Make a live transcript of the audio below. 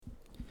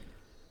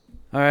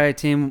All right,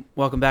 team.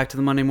 Welcome back to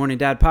the Monday Morning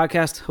Dad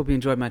podcast. Hope you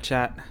enjoyed my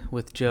chat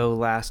with Joe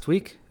last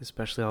week,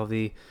 especially all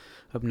the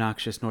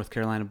obnoxious North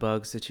Carolina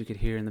bugs that you could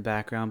hear in the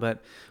background.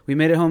 But we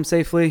made it home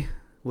safely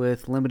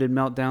with limited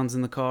meltdowns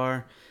in the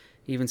car,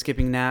 even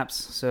skipping naps.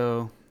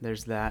 So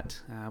there's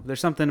that. There's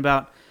something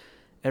about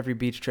every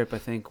beach trip, I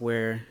think,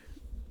 where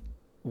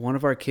one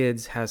of our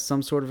kids has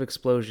some sort of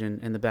explosion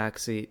in the back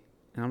seat.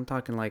 And I'm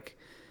talking like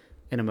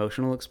an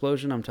emotional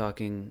explosion. I'm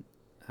talking...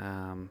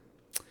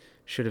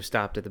 should have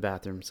stopped at the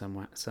bathroom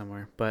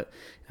somewhere. But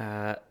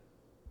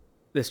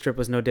this trip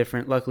was no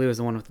different. Luckily, it was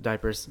the one with the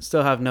diapers.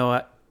 Still have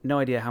no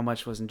idea how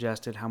much was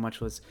ingested, how much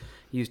was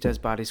used as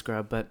body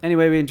scrub. But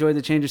anyway, we enjoyed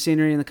the change of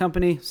scenery in the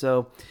company,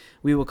 so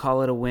we will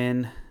call it a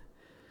win.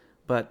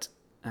 But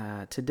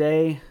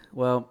today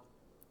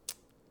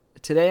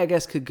I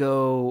guess could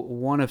go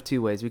one of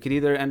two ways. We could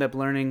either end up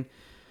learning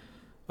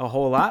a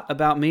whole lot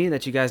about me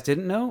that you guys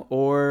didn't know,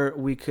 or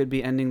we could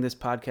be ending this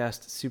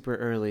podcast super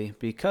early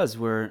because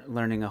we're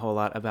learning a whole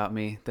lot about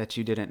me that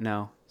you didn't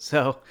know.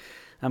 So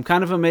I'm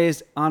kind of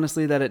amazed,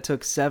 honestly, that it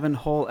took 7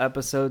 whole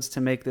episodes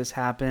to make this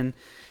happen.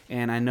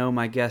 And I know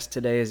my guest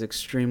today is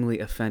extremely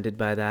offended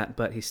by that,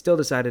 but he still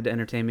decided to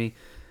entertain me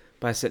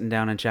by sitting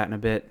down and chatting a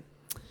bit.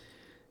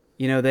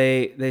 You know,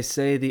 they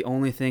say the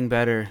only thing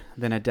better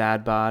than a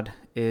dad bod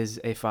is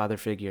a father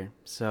figure.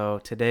 So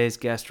today's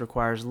guest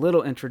requires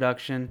little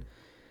introduction.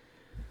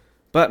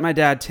 But my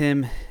dad,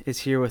 Tim,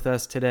 is here with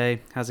us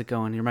today. How's it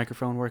going? Your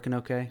microphone working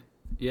okay?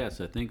 Yes,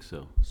 I think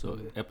so. So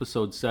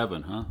episode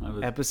 7, huh?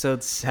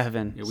 Episode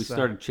 7. Yeah, we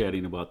started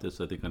chatting about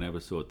this, I think, on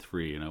episode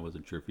 3, and I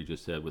wasn't sure if you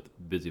just said with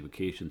busy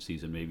vacation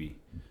season, maybe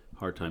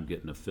hard time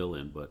getting a fill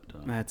in, but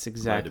that's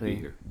glad to be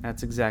here.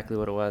 That's exactly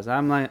what it was.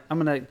 I'm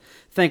gonna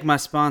thank my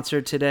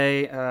sponsor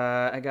today.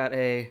 I got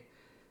a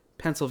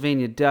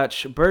Pennsylvania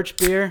Dutch birch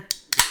beer.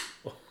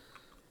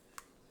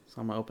 So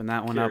I'm going to open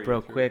that one up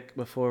real quick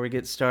before we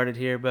get started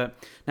here. But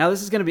now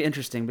this is going to be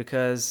interesting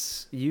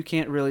because you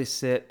can't really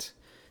sit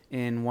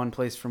in one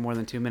place for more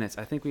than 2 minutes.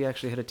 I think we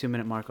actually hit a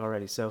 2-minute mark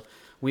already. So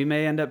we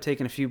may end up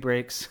taking a few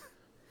breaks.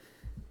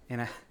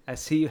 And I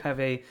see you have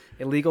a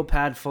legal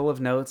pad full of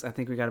notes. I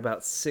think we got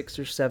about 6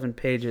 or 7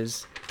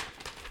 pages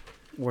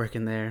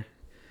working there.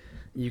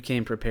 You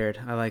came prepared.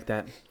 I like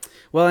that.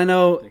 Well, I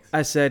know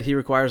I said he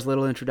requires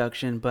little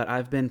introduction, but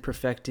I've been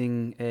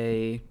perfecting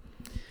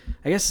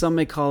I guess some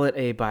may call it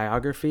a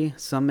biography.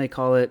 Some may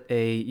call it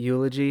a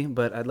eulogy,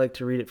 but I'd like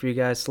to read it for you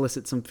guys,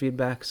 solicit some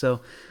feedback. So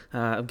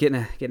I'm getting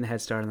a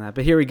head start on that.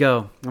 But here we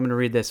go. I'm going to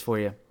read this for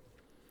you.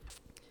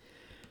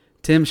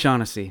 Tim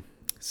Shaughnessy.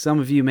 Some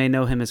of you may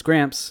know him as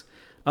Gramps.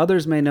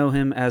 Others may know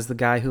him as the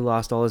guy who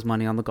lost all his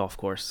money on the golf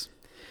course.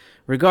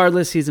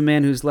 Regardless, he's a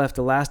man who's left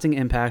a lasting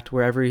impact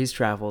wherever he's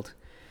traveled.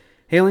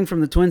 Hailing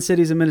from the Twin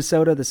Cities of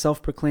Minnesota, the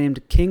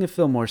self-proclaimed King of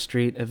Fillmore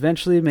Street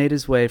eventually made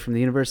his way from the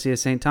University of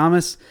St.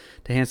 Thomas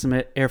to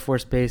Hansen Air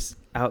Force Base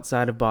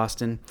outside of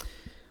Boston,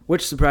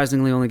 which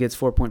surprisingly only gets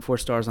 4.4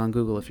 stars on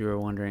Google if you were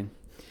wondering.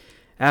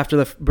 After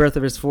the birth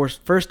of his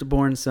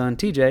firstborn son,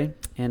 TJ,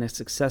 and a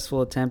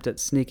successful attempt at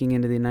sneaking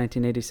into the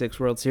 1986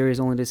 World Series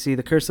only to see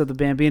the curse of the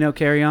Bambino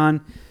carry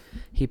on,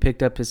 he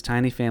picked up his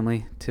tiny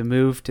family to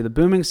move to the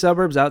booming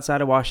suburbs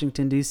outside of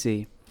Washington,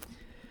 D.C.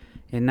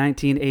 In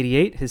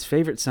 1988, his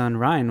favorite son,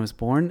 Ryan, was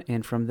born,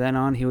 and from then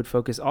on, he would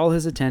focus all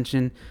his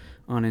attention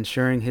on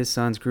ensuring his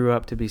sons grew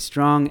up to be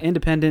strong,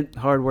 independent,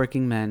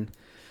 hardworking men.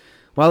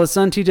 While his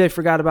son, TJ,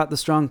 forgot about the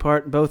strong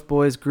part, both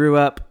boys grew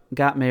up,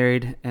 got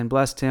married, and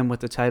blessed him with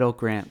the title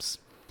Gramps.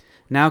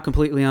 Now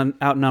completely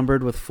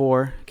outnumbered with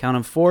 4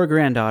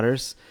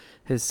 granddaughters,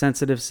 his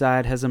sensitive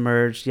side has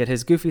emerged, yet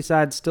his goofy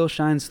side still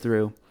shines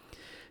through.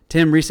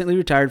 Tim recently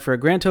retired for a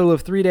grand total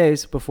of 3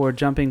 days before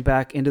jumping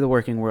back into the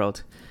working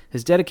world.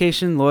 His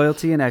dedication,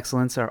 loyalty, and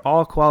excellence are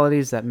all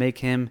qualities that make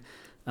him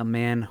a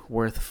man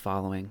worth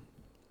following.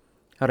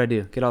 How'd I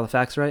do? Get all the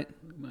facts right?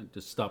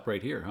 Just stop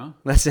right here, huh?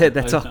 That's it.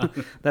 That's all.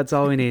 That's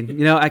all we need.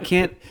 You know, I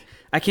can't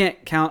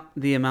count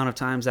the amount of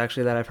times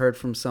actually that I've heard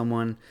from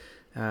someone,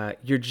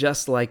 "You're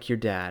just like your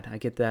dad." I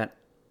get that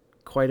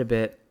quite a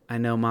bit. I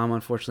know Mom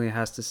unfortunately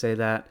has to say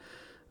that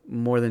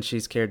more than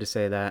she's cared to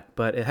say that,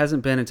 but it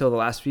hasn't been until the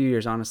last few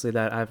years, honestly,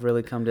 that I've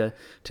really come to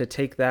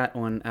take that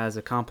one as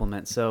a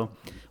compliment. So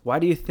why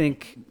do you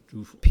think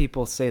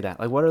people say that?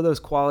 Like, what are those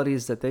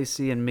qualities that they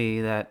see in me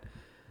that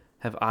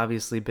have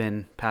obviously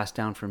been passed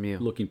down from you?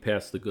 Looking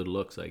past the good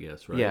looks, I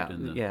guess, right?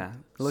 Yeah.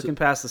 Looking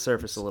past the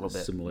surface a little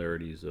bit.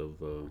 Similarities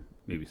of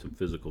maybe some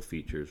physical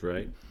features,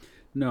 right?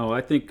 No,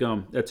 I think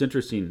that's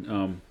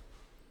interesting.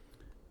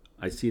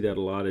 I see that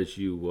a lot as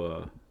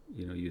you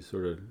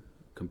sort of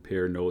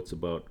compare notes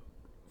about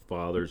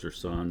fathers or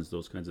sons,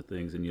 those kinds of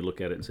things, and you look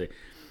at it and say,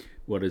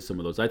 what is some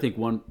of those? I think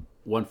one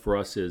for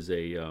us is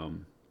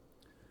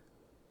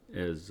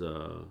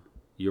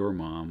your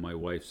mom, my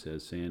wife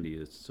says, Sandy,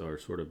 it's our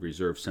sort of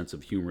reserved sense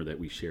of humor that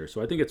we share.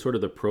 So I think it's sort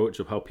of the approach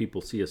of how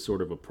people see us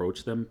sort of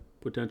approach them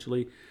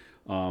potentially.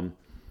 On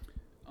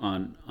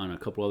a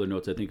couple other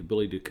notes, I think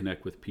ability to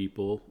connect with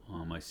people.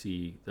 I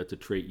see that's a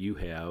trait you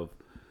have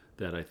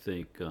that I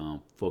think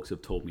folks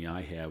have told me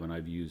I have, and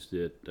I've used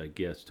it, I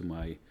guess, to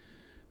my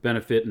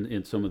benefit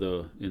in some of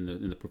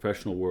the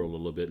professional world a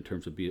little bit in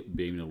terms of being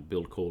able to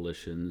build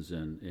coalitions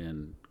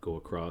and go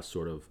across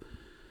sort of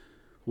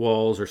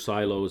walls or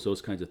silos,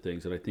 those kinds of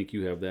things. And I think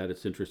you have that.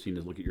 It's interesting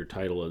to look at your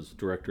title as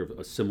Director of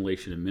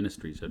Assimilation and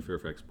Ministries at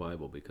Fairfax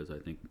Bible, because I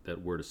think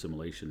that word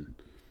assimilation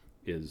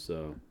is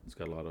it's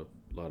got a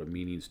lot of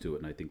meanings to it,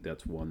 and I think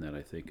that's one that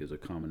I think is a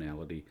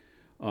commonality.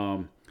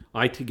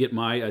 I think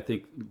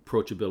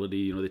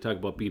approachability. You know, they talk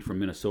about being from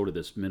Minnesota.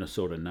 This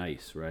Minnesota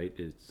nice, right?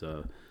 It's sort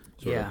of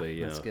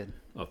that's good.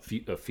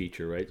 A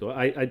feature, right? So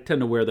I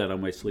tend to wear that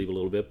on my sleeve a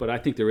little bit, but I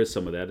think there is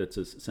some of that. It's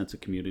a sense of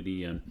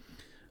community, and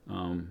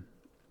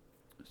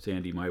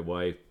Sandy, my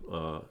wife,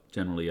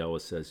 generally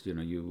always says, you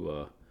know,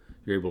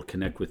 you're able to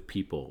connect with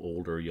people,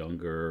 older,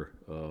 younger,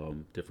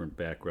 different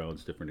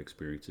backgrounds, different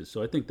experiences.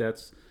 So I think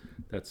that's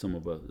some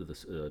of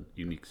the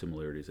unique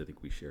similarities I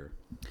think we share.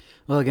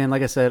 Well, again,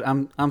 like I said,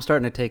 I'm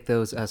starting to take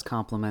those as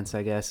compliments,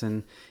 I guess.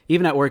 And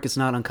even at work, it's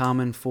not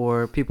uncommon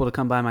for people to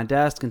come by my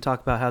desk and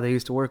talk about how they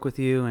used to work with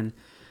you and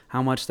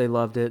how much they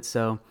loved it.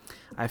 So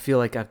I feel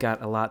like I've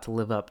got a lot to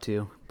live up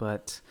to.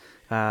 But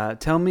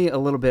tell me a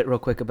little bit real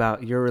quick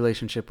about your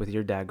relationship with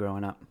your dad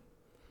growing up.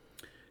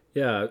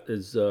 Yeah,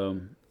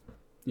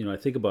 you know, I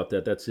think about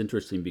that. That's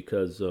interesting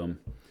because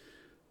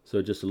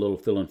so just a little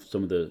fill in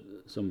some of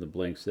the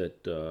blanks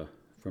that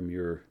from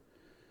your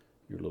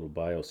little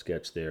bio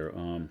sketch there.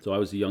 So I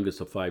was the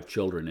youngest of 5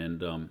 children,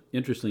 and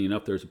interestingly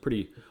enough, there's a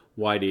pretty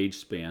wide age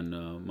span.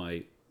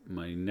 The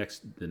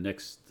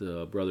next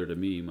brother to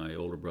me, my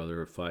older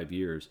brother, of 5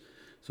 years.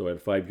 So I had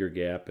a 5-year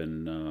gap,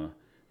 and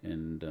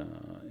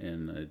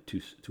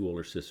two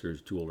older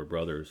sisters, 2 older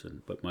brothers,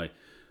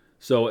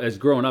 so as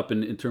growing up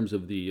in terms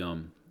of the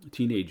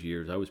teenage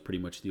years, I was pretty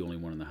much the only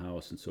one in the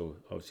house, and so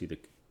obviously the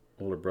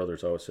older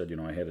brothers always said, you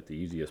know, I had it the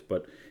easiest.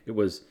 But it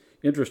was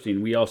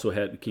interesting. We also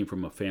came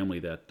from a family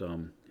that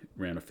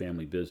ran a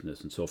family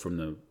business, and so from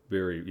the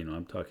very, you know,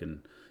 I'm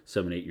talking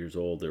 7, 8 years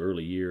old, the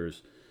early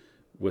years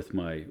with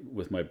my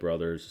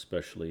brothers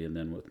especially, and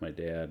then with my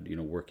dad, you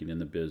know, working in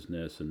the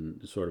business,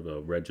 and sort of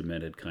a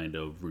regimented kind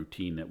of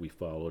routine that we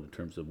followed in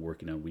terms of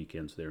working on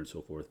weekends there and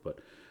so forth. But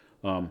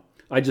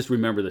I just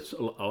remember this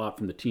a lot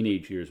from the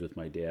teenage years with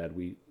my dad.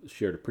 We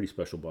shared a pretty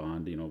special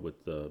bond, you know,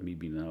 with me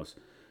being in the house,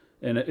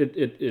 and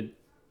it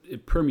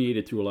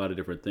permeated through a lot of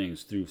different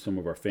things, through some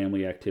of our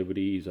family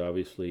activities,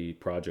 obviously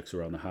projects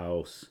around the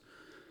house,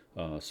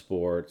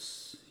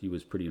 sports. He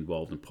was pretty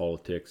involved in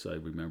politics. I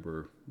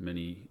remember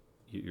many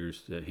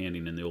years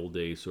handing in the old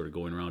days, sort of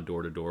going around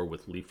door to door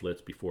with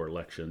leaflets before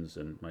elections,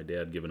 and my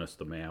dad giving us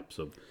the maps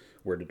of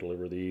where to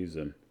deliver these,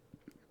 and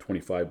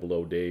 25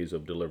 below days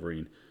of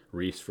delivering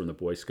wreaths from the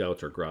Boy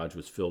Scouts. Our garage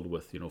was filled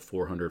with, you know,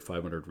 400,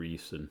 500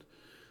 wreaths, and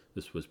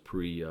this was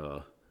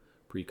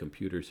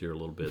pre-computers here a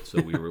little bit,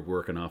 so we were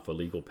working off a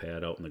legal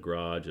pad out in the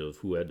garage of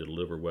who had to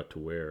deliver what to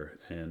where,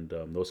 and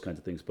those kinds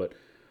of things. But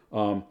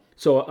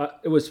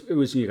it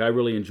was unique. I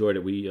really enjoyed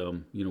it. We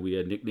you know, we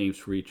had nicknames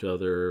for each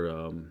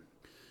other.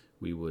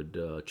 We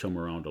would chum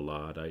around a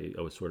lot.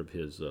 I was sort of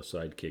his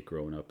sidekick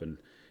growing up, and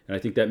I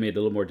think that made it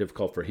a little more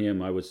difficult for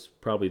him. I was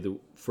probably the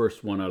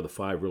first one out of the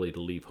 5 really to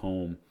leave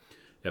home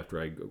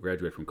after I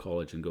graduated from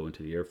college and go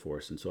into the Air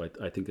Force, and so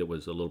I think it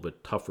was a little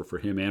bit tougher for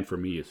him and for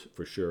me,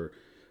 for sure,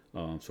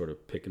 sort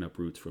of picking up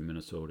roots from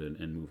Minnesota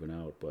and moving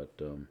out. But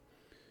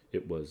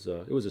it was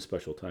a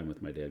special time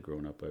with my dad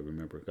growing up. I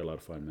remember, got a lot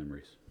of fond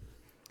memories.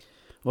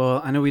 Well,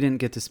 I know we didn't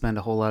get to spend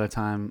a whole lot of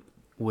time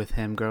with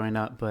him growing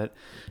up, but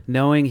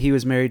knowing he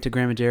was married to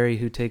Grandma Jerry,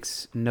 who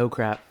takes no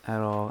crap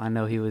at all. I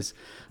know he was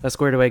a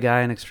squared away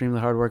guy and extremely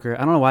hard worker.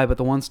 I don't know why, but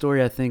the one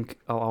story I think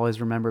I'll always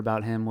remember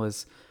about him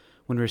was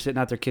when we were sitting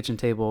at their kitchen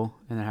table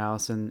in their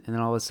house, and then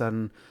all of a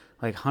sudden,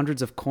 like,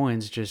 hundreds of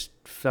coins just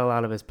fell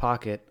out of his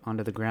pocket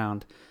onto the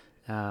ground.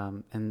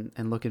 And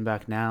looking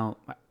back now,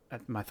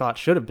 my thought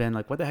should have been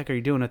like, what the heck are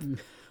you doing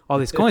with all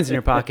these coins in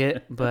your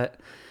pocket? But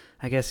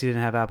I guess he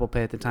didn't have Apple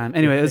Pay at the time.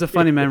 Anyway, it was a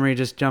funny memory,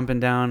 just jumping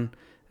down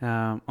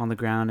on the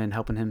ground and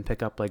helping him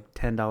pick up like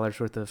 $10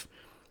 worth of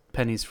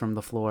pennies from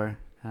the floor.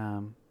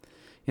 You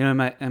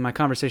know, in my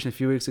conversation a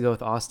few weeks ago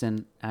with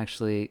Austin,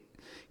 actually,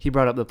 he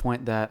brought up the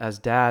point that as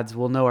dads,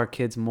 we'll know our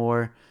kids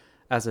more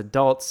as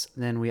adults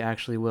than we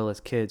actually will as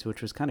kids,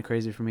 which was kind of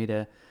crazy for me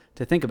to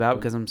think about,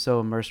 because I'm so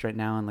immersed right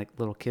now in like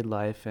little kid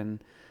life,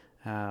 and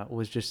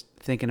was just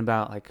thinking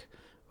about like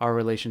our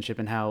relationship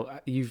and how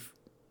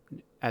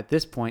at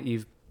this point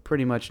you've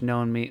pretty much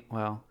known me.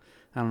 Well,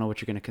 I don't know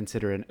what you're going to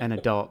consider an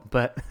adult,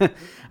 but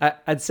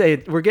I'd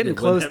say we're getting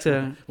close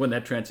to when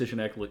that transition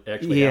actually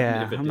happened.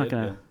 Yeah, I'm not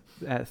going to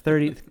at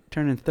 30,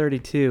 turning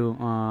 32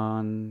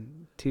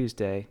 on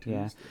Tuesday.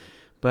 Yeah.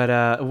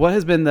 But what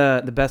has been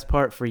the best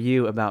part for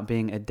you about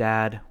being a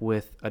dad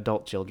with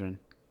adult children?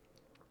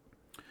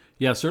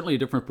 Yeah, certainly a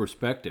different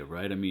perspective,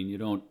 right? I mean, you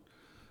don't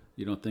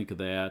think of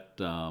that,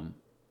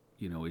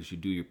 you know, as you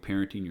do your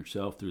parenting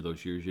yourself through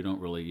those years. You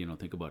don't really, you know,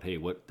 think about, hey,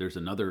 there's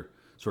another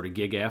sort of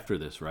gig after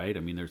this, right? I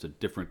mean, there's a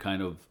different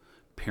kind of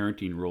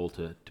parenting role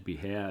to be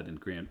had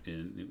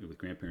with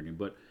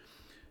grandparenting.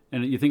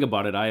 And you think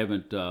about it, I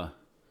haven't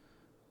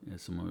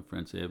as some of my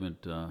friends say, I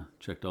haven't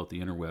checked out the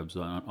interwebs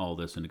on all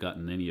this and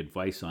gotten any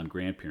advice on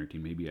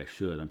grandparenting. Maybe I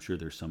should. I'm sure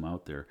there's some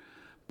out there.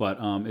 But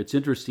it's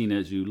interesting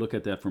as you look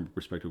at that from a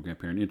perspective of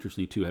grandparent.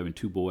 Interesting too, having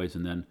two boys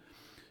and then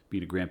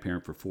being a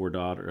grandparent for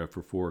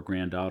four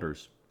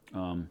granddaughters.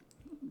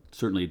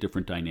 Certainly a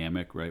different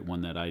dynamic, right?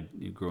 One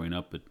that growing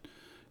up, but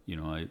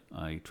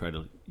I try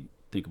to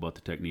think about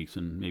the techniques,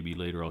 and maybe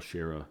later I'll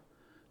share a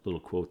little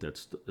quote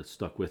that's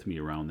stuck with me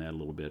around that a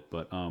little bit.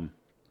 But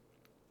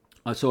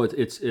so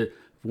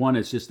one,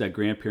 it's just that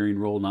grandparenting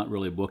role, not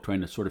really a book,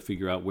 trying to sort of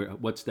figure out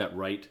what's that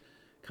right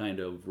kind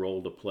of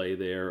role to play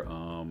there.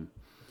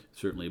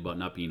 Certainly about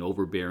not being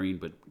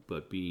overbearing,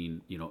 but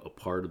being a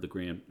part of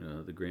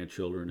the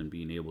grandchildren and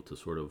being able to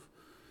sort of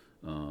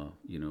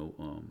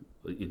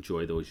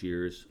enjoy those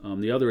years.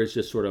 The other is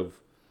just sort of,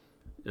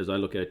 as I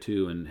look at it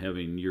too, and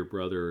having your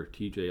brother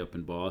TJ up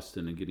in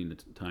Boston and getting the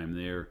time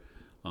there,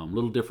 a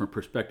little different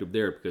perspective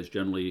there, because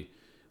generally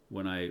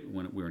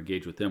when we're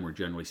engaged with them, we're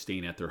generally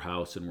staying at their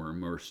house and we're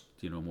immersed,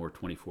 more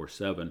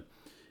 24/7.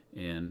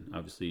 And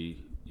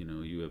obviously,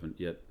 you haven't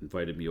yet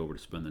invited me over to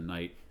spend the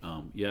night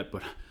yet,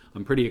 but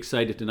I'm pretty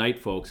excited tonight,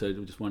 folks. I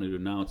just wanted to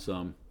announce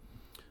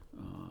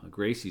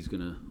Gracie's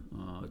going to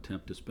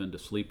attempt to spend a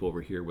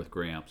sleepover here with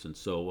Gramps, and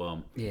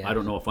so I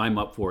don't know if I'm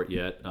up for it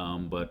yet,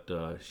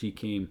 but she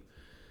came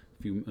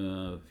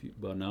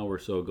about an hour or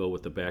so ago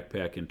with the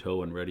backpack in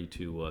tow and ready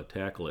to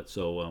tackle it.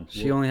 So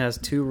she only has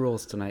 2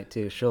 rules tonight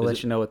too. She'll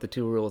let you know what the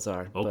 2 rules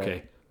are.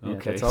 Okay. Yeah,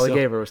 okay. That's all I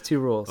gave her was 2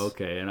 rules.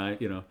 Okay,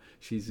 and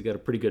she's got a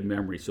pretty good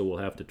memory, so we'll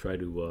have to try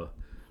to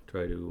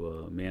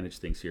manage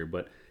things here.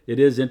 But it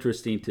is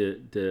interesting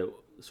to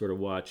sort of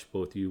watch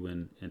both you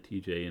and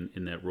TJ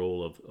in that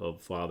role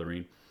of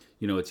fathering.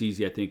 It's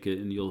easy, I think,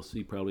 and you'll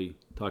see probably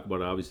talk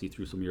about it obviously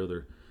through some of your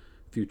other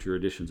future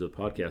editions of the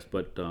podcast,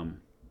 but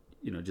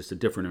just a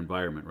different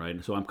environment, right?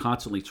 And so I'm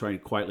constantly trying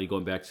to quietly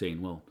going back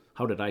saying, well,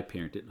 how did I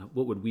parent it?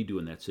 What would we do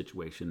in that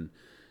situation?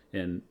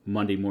 And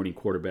Monday morning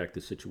quarterback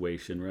the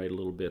situation, right, a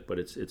little bit, but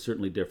it's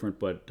certainly different,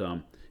 but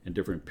and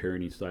different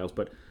parenting styles,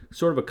 but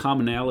sort of a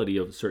commonality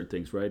of certain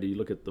things, right? You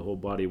look at the whole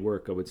body of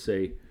work, I would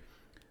say,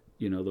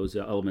 those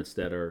elements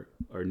that are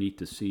neat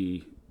to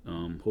see,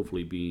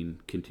 hopefully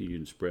being continued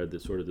and spread,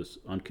 that sort of this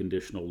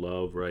unconditional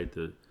love, right?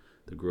 The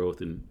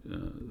growth in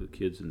the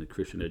kids in the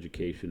Christian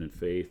education and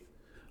faith.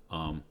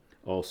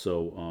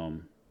 Also,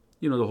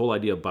 the whole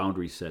idea of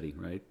boundary setting,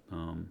 right?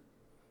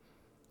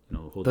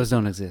 Those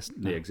don't exist.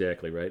 No. Yeah,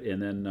 exactly, right.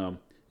 And then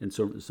and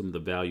some of the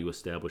value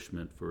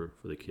establishment for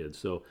the kids.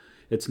 So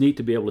it's neat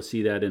to be able to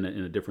see that in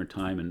a different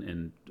time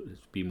and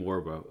be more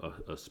of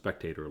a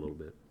spectator a little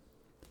bit.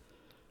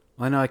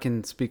 Well, I know I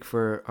can speak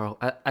for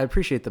I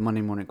appreciate the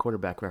Monday morning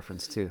quarterback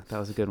reference too. That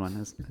was a good one.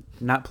 That's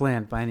not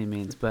planned by any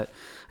means, but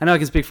I know I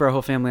can speak for our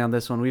whole family on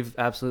this one. We've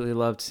absolutely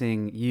loved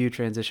seeing you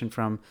transition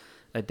from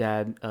a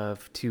dad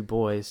of 2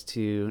 boys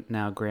to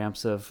now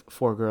Gramps of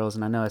 4 girls.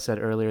 And I know I said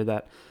earlier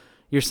that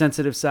your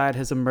sensitive side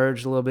has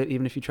emerged a little bit,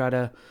 even if you try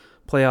to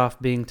play off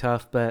being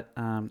tough. But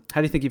how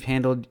do you think you've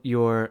handled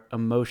your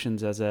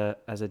emotions as a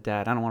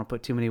dad? I don't want to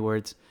put too many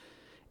words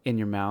in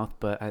your mouth,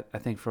 but I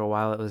think for a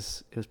while it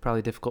was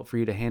probably difficult for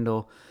you to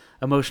handle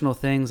emotional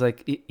things.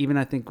 Like even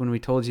I think when we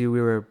told you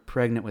we were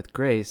pregnant with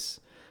Grace,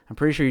 I'm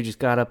pretty sure you just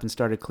got up and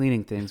started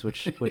cleaning things,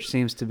 which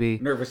seems to be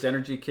nervous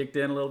energy kicked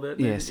in a little bit.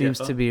 Yeah, seems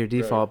to be your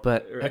default.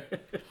 Right. But Right.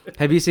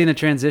 Have you seen a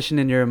transition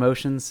in your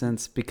emotions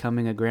since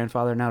becoming a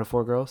grandfather now to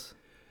 4 girls?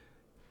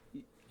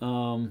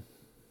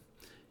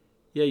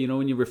 Yeah,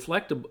 when you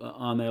reflect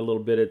on that a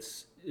little bit,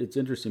 it's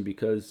interesting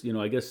because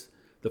I guess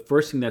the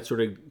first thing that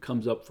sort of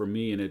comes up for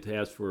me, and it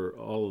has for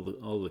all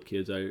the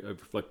kids, I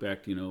reflect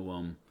back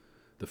to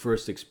the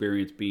first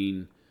experience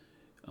being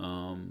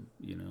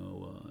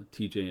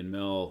TJ and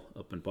Mel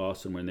up in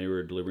Boston when they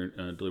were delivering.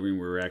 We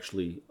were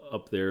actually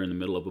up there in the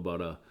middle of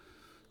about a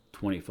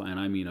 25, and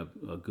I mean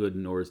a good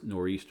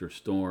nor'easter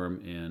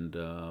storm, and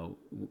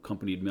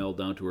accompanied Mel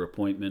down to her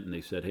appointment, and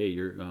they said, "Hey,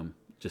 you're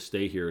just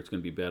stay here. It's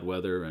going to be bad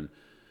weather." And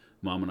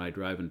Mom and I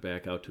driving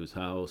back out to his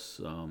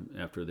house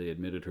after they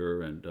admitted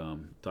her, and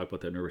talk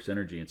about that nervous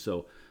energy. And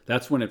so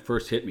that's when it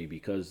first hit me,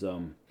 because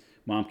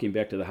Mom came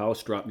back to the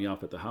house, dropped me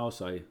off at the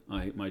house.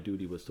 My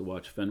duty was to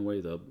watch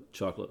Fenway, the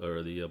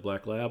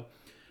black lab,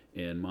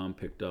 and Mom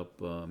picked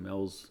up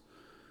Mel's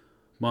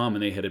mom,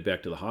 and they headed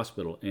back to the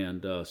hospital.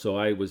 And so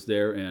I was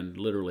there, and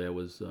literally I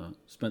was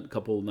spent a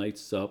couple of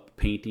nights up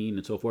painting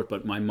and so forth.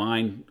 But my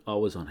mind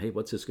always on, hey,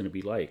 what's this going to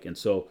be like? And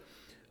so,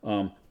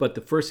 but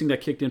the first thing that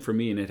kicked in for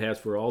me, and it has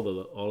for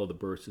all of the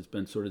births, has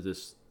been sort of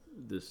this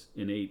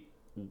innate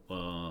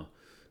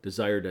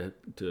desire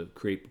to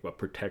create a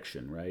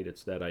protection, right?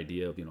 It's that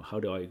idea of, how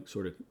do I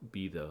sort of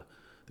be the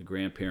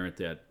grandparent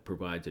that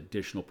provides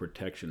additional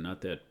protection? Not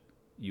that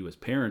you as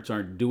parents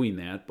aren't doing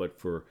that, but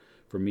for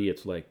me,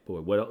 it's like, boy,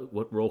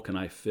 what role can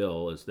I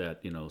fill as that,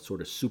 sort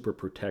of super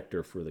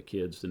protector for the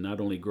kids, and not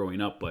only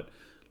growing up, but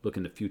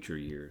looking to future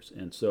years.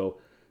 And so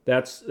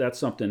that's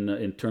something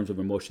in terms of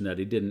emotion that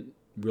I didn't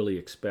really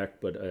expect,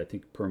 but I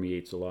think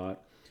permeates a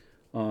lot.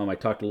 I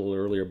talked a little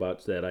earlier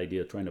about that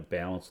idea of trying to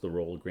balance the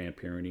role of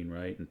grandparenting,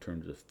 right, in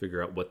terms of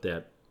figure out what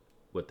that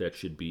what that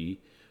should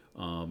be,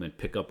 and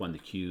pick up on the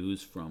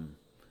cues from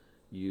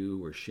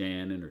you or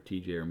Shannon or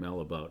TJ or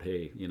Mel about,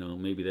 hey,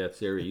 maybe that's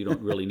the area you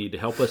don't really need to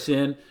help us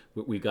in.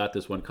 We got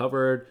this one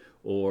covered,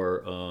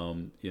 or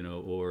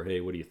or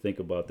hey, what do you think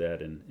about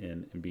that?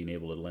 And being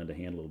able to lend a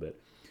hand a little bit.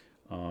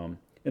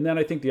 And then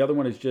I think the other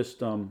one is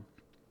just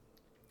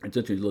it's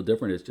interesting, a little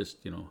different. Is just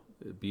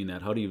being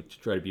that, how do you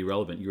try to be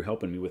relevant? You're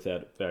helping me with that.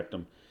 In fact,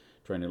 I'm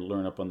trying to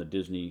learn up on the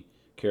Disney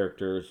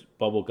characters.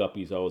 Bubble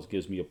Guppies always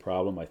gives me a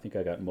problem. I think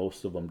I got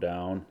most of them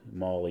down.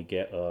 Molly,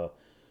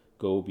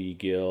 Gobi,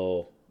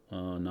 Gil,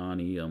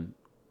 Nani,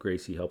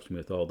 Gracie helps me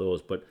with all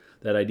those. But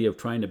that idea of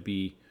trying to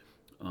be,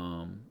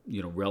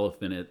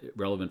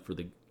 relevant for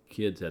the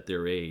kids at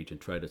their age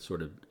and try to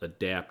sort of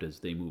adapt as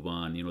they move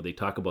on. They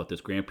talk about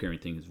this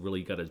grandparent thing. Is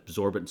really got to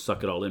absorb it and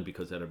suck it all in,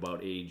 because at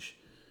about age,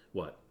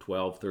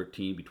 12,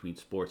 13, between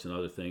sports and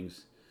other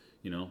things,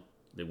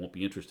 they won't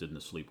be interested in a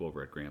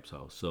sleepover at Gramps'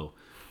 house. So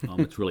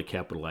it's really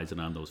capitalizing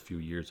on those few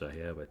years I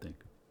have, I think.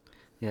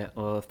 Yeah,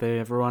 well, if they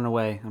ever run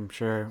away, I'm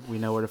sure we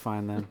know where to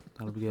find them.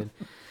 That'll be good.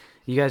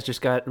 You guys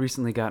just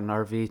recently got an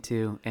RV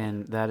too,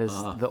 and that is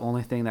the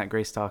only thing that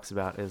Grace talks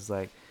about is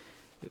like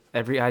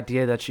every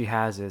idea that she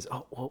has is,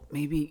 oh, well,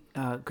 maybe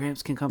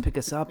Gramps can come pick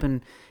us up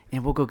and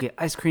we'll go get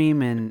ice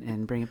cream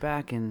and bring it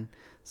back. And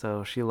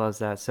so she loves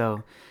that.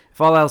 So if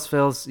all else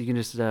fails, you can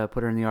just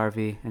put her in the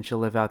RV and she'll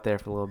live out there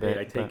for a little bit.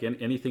 Hey, I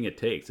take anything it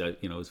takes.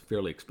 It's a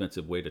fairly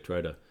expensive way to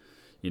try to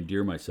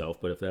endear myself,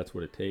 but if that's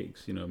what it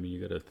takes,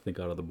 you got to think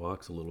out of the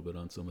box a little bit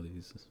on some of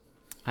these.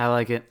 I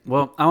like it.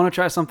 Well, I want to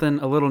try something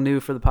a little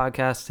new for the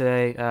podcast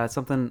today.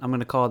 Something I'm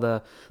going to call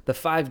the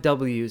 5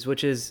 W's,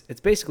 which is,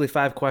 it's basically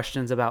 5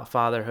 questions about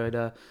fatherhood.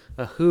 A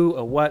who,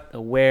 a what,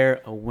 a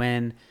where, a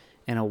when,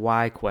 and a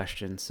why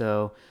question.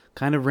 So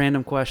kind of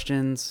random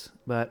questions,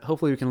 but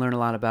hopefully we can learn a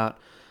lot about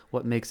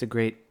what makes a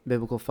great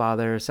biblical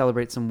father,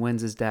 celebrate some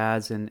wins as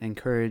dads, and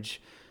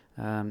encourage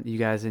you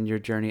guys in your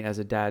journey as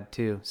a dad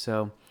too.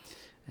 So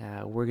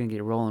we're going to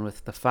get rolling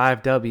with the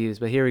 5 W's,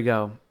 but here we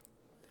go.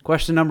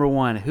 Question number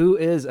 1, who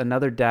is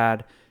another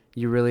dad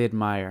you really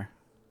admire?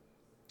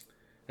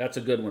 That's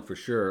a good one for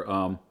sure.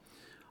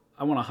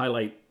 I want to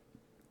highlight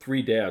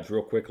 3 dads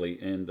real quickly,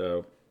 and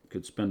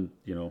could spend,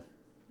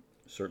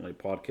 certainly a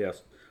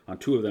podcast on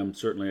 2 of them.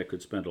 Certainly I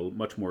could spend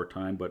much more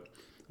time, but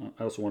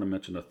I also want to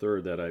mention a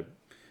third that I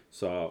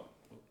saw,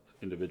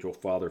 individual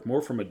father,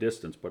 more from a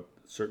distance, but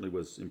certainly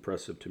was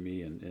impressive to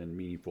me and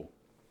meaningful.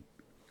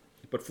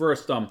 But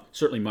first,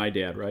 certainly my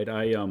dad, right?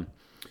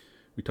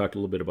 We talked a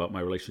little bit about my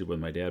relationship with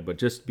my dad, but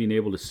just being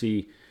able to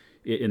see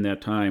in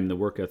that time the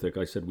work ethic.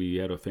 I said we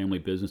had a family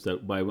business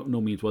that by no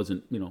means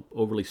wasn't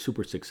overly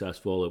super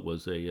successful. It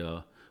was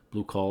a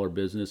blue collar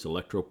business,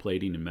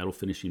 electroplating and metal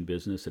finishing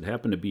business. It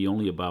happened to be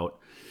only about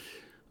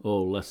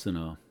less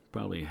than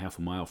probably half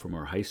a mile from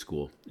our high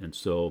school, and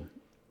so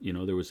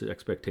there was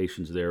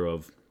expectations there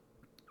of,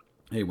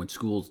 hey, when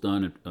school's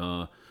done,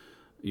 or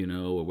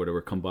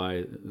whatever, come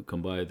by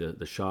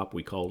the shop,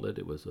 we called it.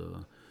 It was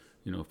a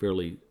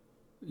fairly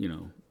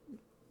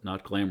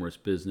not glamorous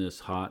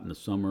business, hot in the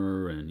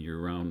summer, and you're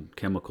around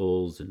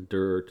chemicals and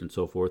dirt and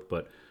so forth.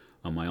 But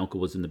my uncle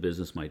was in the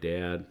business, my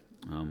dad,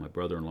 my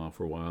brother-in-law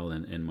for a while,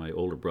 and my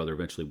older brother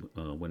eventually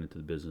went into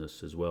the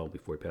business as well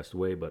before he passed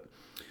away. But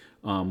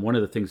one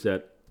of the things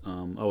that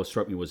always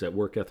struck me was that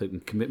work ethic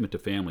and commitment to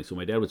family. So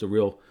my dad was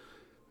a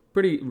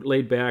pretty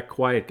laid-back,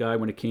 quiet guy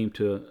when it came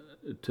to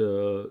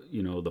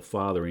the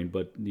fathering,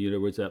 but there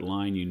was that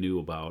line you knew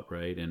about,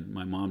 right? And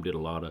my mom did a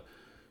lot of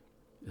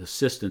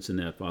assistance in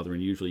that fathering.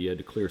 Usually you had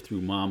to clear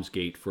through mom's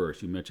gate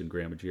first. You mentioned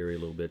Grandma Jerry a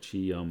little bit.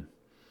 She a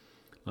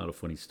lot of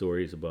funny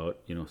stories about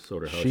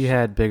sort of how she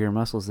had bigger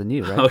muscles than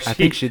you, right? I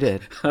think she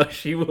did. How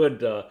she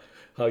would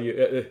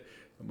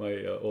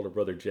my older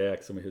brother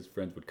Jack, some of his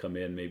friends would come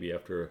in maybe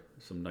after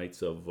some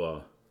nights of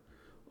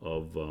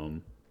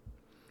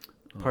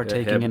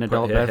partaking in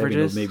adult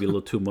beverages, maybe a little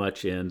too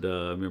much. And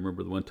I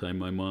remember the one time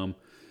my mom,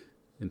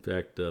 in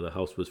fact, the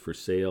house was for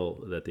sale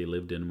that they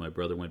lived in, and my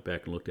brother went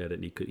back and looked at it,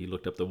 and he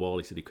looked up the wall.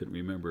 He said he couldn't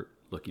remember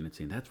looking and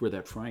saying, that's where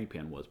that frying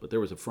pan was. But there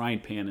was a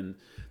frying pan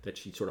that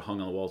she sort of hung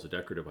on the wall as a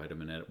decorative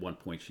item, and at one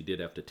point she did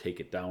have to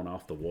take it down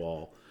off the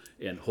wall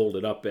and hold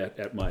it up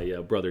at my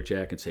brother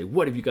Jack and say,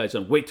 what have you guys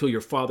done? Wait till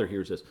your father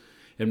hears this.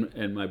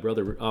 And my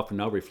brother often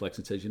now reflects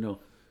and says,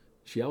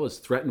 she always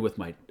threatened with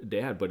my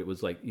dad, but it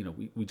was like,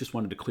 we just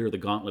wanted to clear the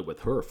gauntlet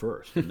with her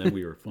first, and then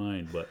we were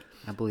fine. But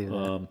I believe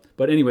that.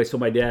 But anyway, so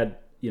my dad,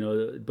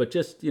 but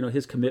just,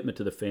 his commitment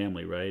to the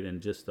family, right, and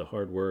just the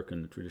hard work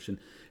and the tradition.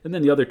 And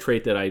then the other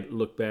trait that I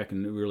look back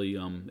and really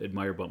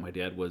admire about my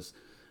dad was,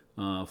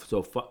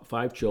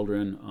 5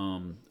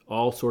 children,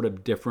 all sort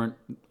of different,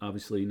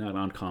 obviously not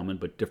uncommon,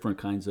 but different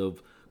kinds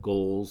of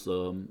goals,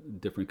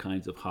 different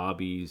kinds of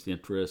hobbies,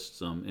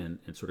 interests, and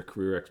sort of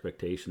career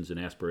expectations and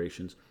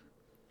aspirations.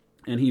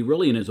 And he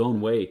really, in his own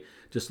way,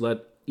 just let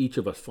each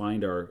of us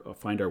find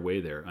our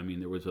way there. I mean,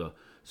 there was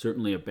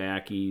certainly a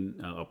backing,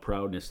 a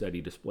proudness that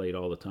he displayed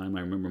all the time.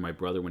 I remember my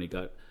brother when he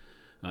got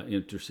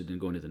interested in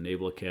going to the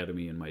Naval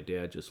Academy, and my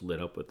dad just lit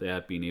up with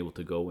that, being able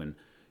to go and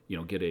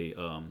get he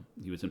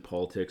was in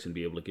politics and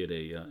be able to get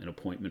an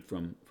appointment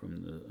from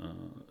the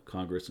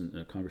Congress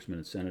and congressman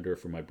and senator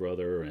for my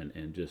brother,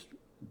 and just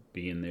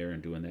being there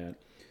and doing that.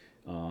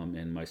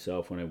 And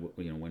myself, when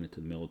I went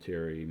into the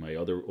military, my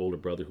other older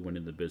brother who went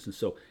into the business.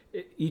 So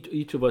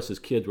each of us as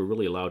kids were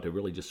really allowed to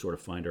really just sort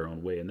of find our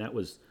own way, and that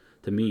was,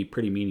 to me,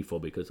 pretty meaningful,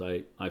 because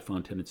I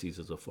found tendencies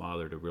as a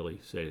father to really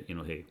say,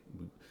 hey,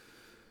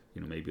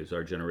 maybe it's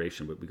our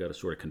generation, but we got to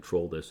sort of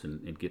control this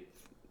and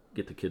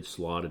get the kids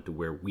slotted to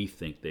where we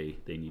think they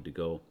need to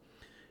go.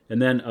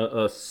 And then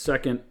a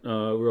second,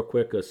 real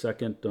quick,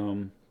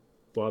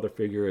 father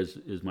figure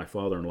is my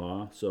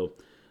father-in-law. So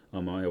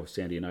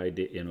Sandy and I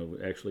did,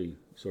 actually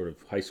sort of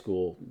high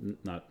school,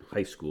 not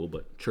high school,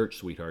 but church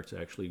sweethearts,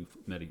 actually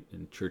met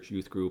in church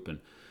youth group, and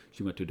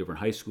she went to a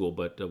different high school,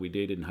 but we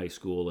dated in high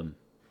school, and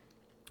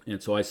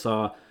so I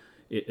saw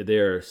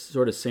they're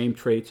sort of same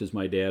traits as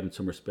my dad in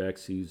some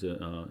respects. He's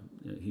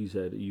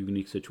had a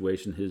unique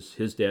situation.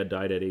 His dad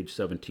died at age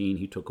 17.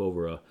 He took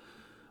over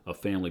a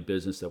family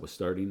business that was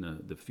starting,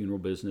 the funeral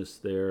business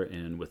there,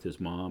 and with his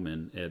mom.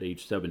 And at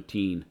age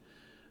 17,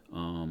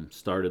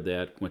 started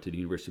that, went to the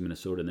University of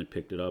Minnesota, and then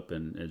picked it up,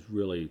 and has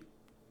really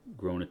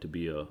grown it to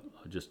be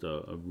just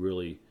a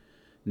really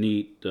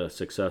neat,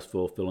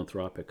 successful,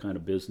 philanthropic kind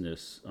of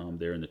business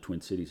there in the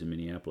Twin Cities in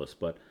Minneapolis.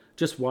 But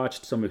just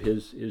watched some of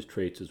his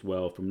traits as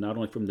well, from not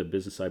only from the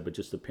business side, but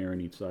just the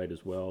parenting side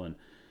as well, and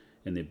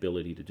the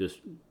ability to just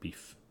be,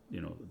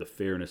 the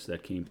fairness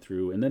that came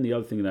through. And then the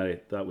other thing that I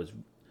thought was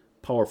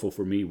powerful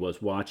for me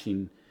was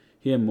watching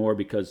him more,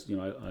 because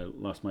I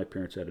lost my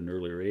parents at an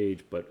earlier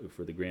age, but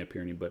for the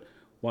grandparenting, but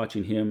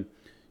watching him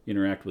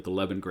interact with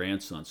 11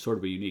 grandsons, sort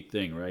of a unique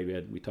thing,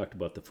 right? We talked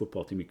about the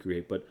football team he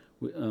created, but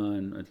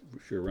and I'm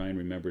sure Ryan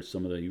remembers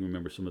some of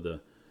the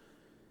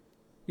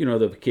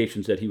the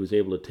vacations that he was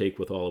able to take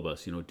with all of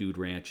us, dude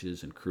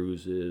ranches and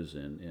cruises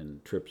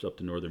and trips up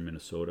to northern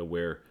Minnesota,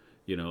 where,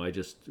 I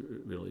just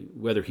really,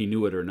 whether he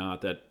knew it or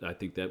not, that I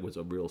think that was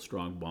a real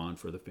strong bond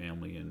for the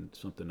family, and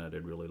something that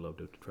I'd really love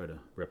to try to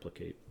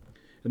replicate.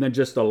 And then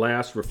just a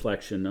last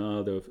reflection,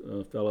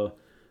 the fellow,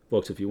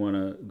 folks, if you want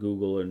to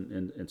Google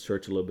and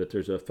search a little bit,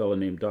 there's a fellow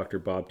named Dr.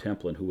 Bob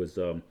Templin, who was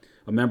a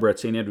member at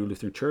St. Andrew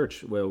Lutheran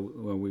Church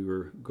when we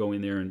were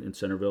going there in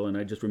Centerville. And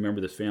I just remember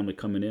this family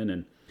coming in,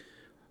 and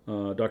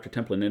Dr.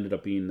 Templin ended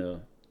up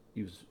being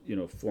he was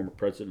former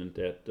president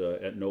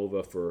at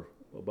Nova for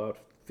about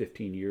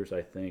 15 years,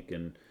 I think,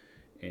 and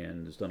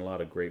has done a lot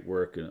of great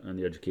work on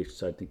the education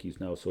side. I think he's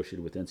now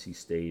associated with NC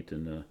State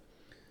and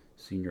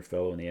senior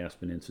fellow in the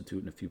Aspen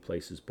Institute in a few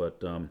places.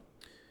 But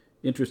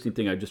interesting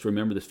thing, I just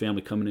remember this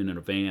family coming in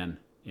a van,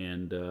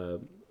 and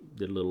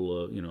did a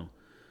little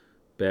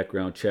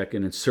background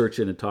checking and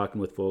searching and talking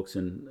with folks,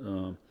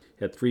 and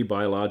had 3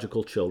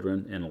 biological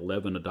children and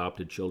 11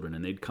 adopted children,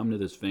 and they'd come to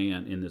this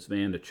van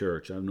to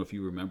church. I don't know if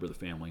you remember the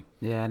family.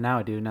 Yeah, now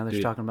I do. Now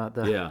they're talking about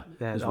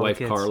his wife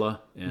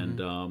Carla,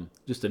 and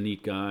just a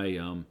neat guy.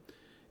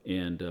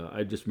 And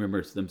I just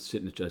remember them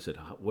sitting. I said,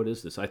 "What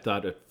is this?" I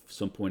thought at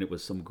some point it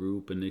was some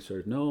group, and they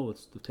said, "No,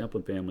 it's the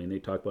Templin family." And they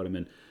talked about him,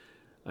 and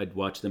I'd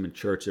watch them in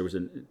church. There was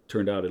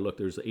turned out,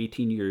 there's an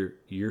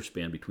 18-year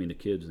span between the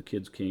kids. The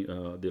kids came,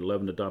 the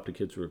 11 adopted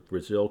kids were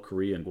Brazil,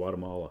 Korea, and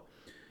Guatemala.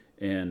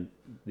 And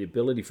the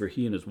ability for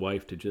he and his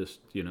wife to just,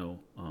 I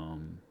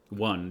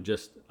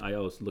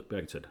always look back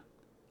and said,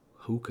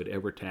 who could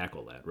ever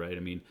tackle that, right? I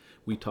mean,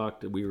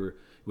 it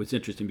was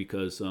interesting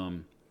because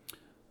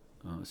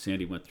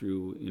Sandy went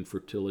through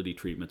infertility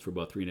treatments for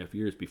about 3.5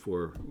 years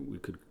before we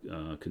could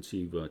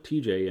conceive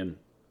TJ, and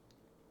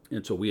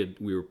so we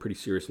were pretty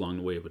serious along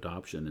the way of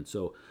adoption. And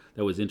so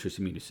that was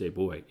interesting to me to say,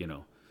 boy,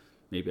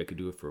 maybe I could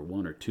do it for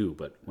 1 or 2.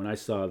 But when I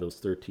saw those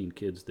 13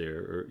 kids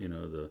there, or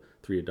the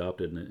 3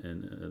 adopted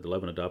and the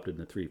 11 adopted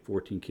and the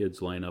 14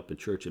 kids line up in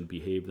church and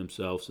behave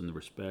themselves in the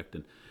respect,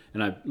 and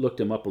I looked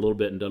him up a little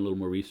bit and done a little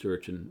more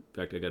research. And in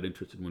fact, I got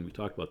interested when we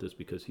talked about this,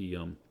 because he,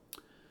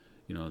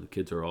 the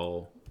kids are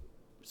all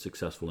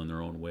successful in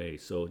their own way.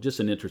 So just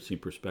an interesting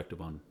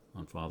perspective on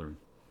fathering.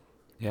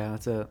 Yeah,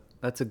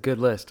 that's a good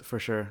list for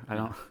sure.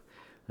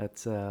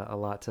 That's a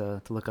lot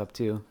to look up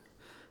too.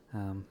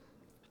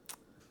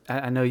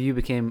 I know you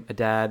became a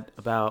dad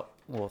about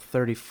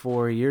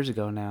 34 years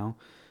ago now.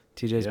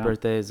 TJ's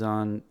birthday is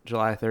on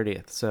July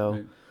 30th, so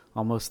right.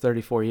 Almost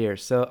 34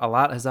 years. So a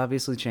lot has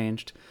obviously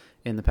changed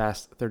in the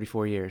past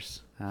 34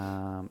 years.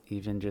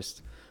 Even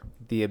just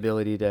the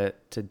ability to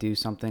do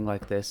something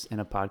like this in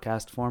a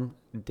podcast form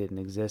didn't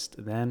exist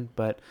then.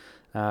 But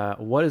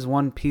what is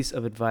one piece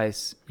of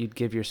advice you'd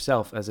give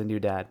yourself as a new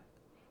dad?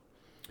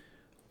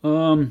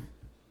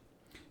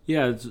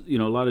 It's a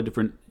lot of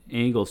different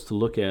angles to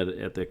look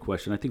at that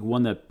question. I think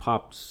one that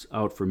pops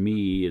out for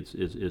me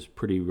is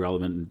pretty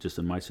relevant, and just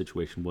in my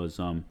situation was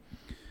the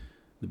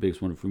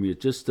biggest one for me is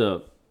just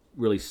to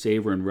really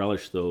savor and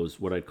relish those,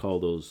 what I'd call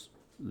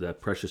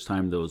that precious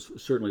time,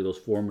 certainly those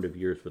formative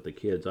years with the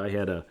kids. I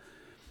had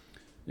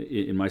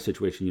in my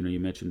situation, you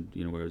mentioned,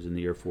 where I was in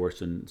the Air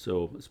Force, and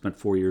so I spent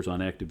 4 years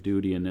on active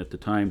duty, and at the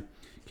time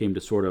came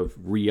to sort of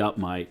re-up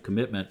my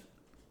commitment.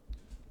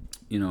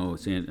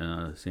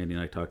 Sandy and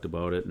I talked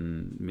about it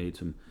and made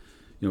some.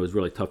 It was a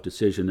really tough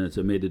decision. And so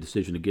I made the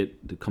decision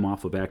to come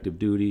off of active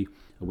duty.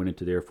 I went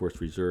into the Air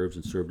Force Reserves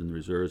and served in the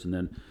reserves, and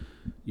then,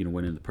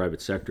 went into the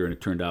private sector. And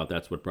it turned out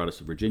that's what brought us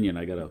to Virginia. And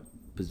I got a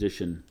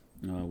position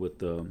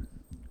with an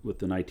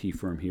IT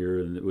firm here,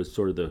 and it was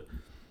sort of the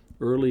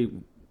early,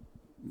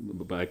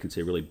 but I can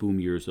say really boom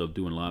years of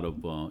doing a lot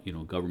of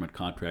government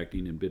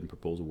contracting and bid and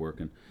proposal work.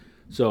 And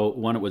so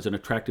one, it was an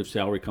attractive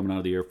salary coming out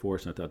of the Air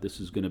Force, and I thought this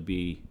is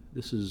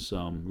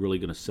really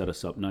going to set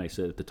us up nice.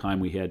 At the time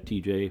we had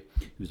TJ,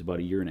 he was about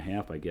a year and a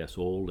half, I guess,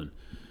 old,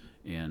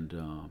 and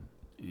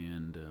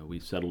we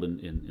settled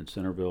in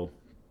Centerville,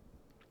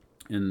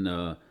 and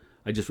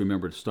I just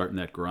remember starting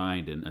that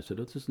grind, and I said,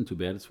 oh, this isn't too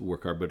bad. It's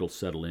work hard, but it'll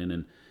settle in.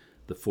 And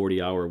the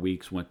 40-hour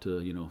weeks went to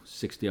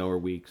 60-hour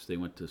weeks. They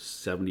went to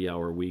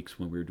 70-hour weeks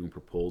when we were doing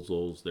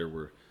proposals. There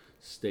were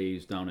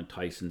stays down in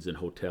Tyson's in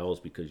hotels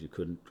because you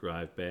couldn't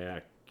drive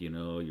back. You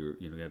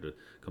had to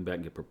come back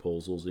and get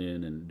proposals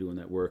in and doing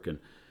that work, and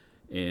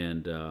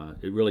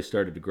it really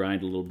started to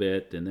grind a little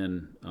bit. And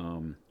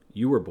then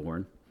you were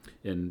born,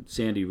 and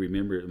Sandy,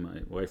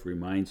 my wife,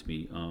 reminds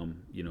me,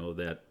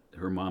 that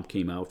her mom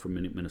came out from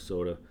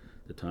Minnesota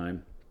at the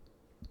time,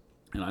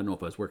 and I don't know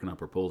if I was working on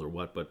proposal or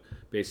what, but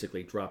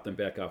basically dropped them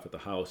back off at the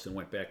house and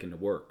went back into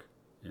work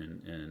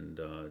and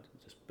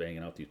just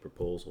banging out these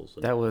proposals.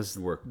 That was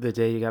the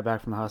day you got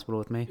back from the hospital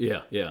with me?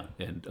 Yeah.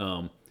 And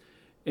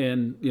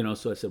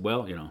so I said,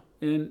 well,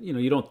 and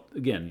you don't,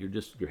 again, you're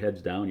just, your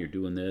head's down, you're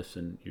doing this,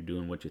 and you're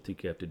doing what you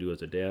think you have to do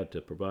as a dad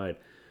to provide.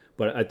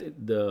 But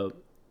the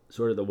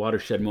sort of the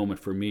watershed moment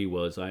for me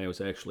was I was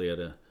actually at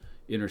a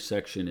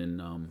intersection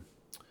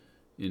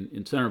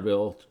in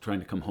Centerville trying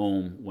to come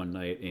home one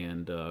night,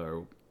 and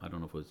I don't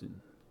know if it was, I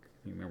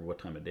can't remember what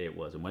time of day it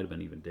was. It might have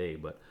been even day,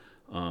 but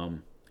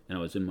and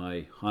I was in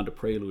my Honda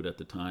Prelude at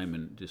the time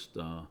and just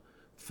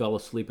fell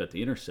asleep at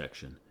the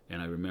intersection.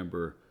 And I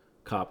remember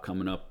a cop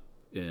coming up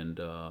and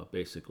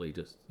basically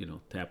just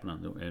tapping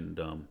on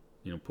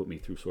and put me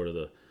through sort of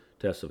the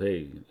test of,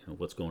 hey,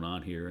 what's going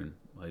on here, and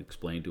I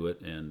explained to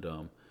it, and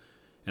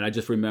I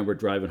just remember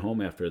driving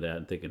home after that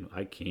and thinking,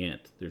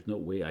 there's no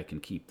way I can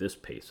keep this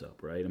pace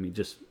up, right? I mean,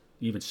 just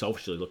even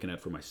selfishly looking at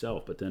it for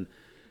myself, but then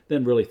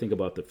really think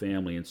about the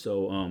family. And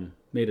so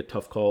made a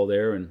tough call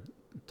there and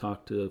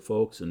talked to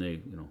folks, and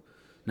they,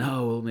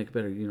 no, we'll make it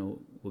better,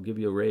 we'll give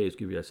you a raise,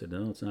 I said,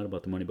 no, it's not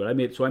about the money. But I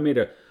made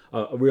a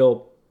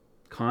real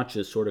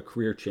conscious sort of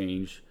career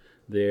change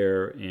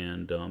there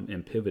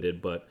and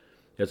pivoted. But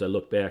as I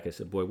look back, I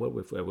said, boy, what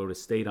if I would have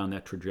stayed on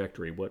that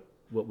trajectory? What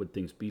would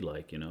things be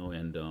like,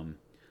 And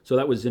so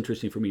that was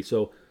interesting for me.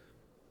 So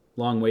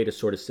long way to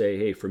sort of say,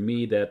 hey, for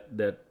me,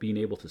 that being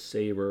able to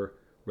savor,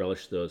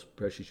 relish those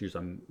precious years,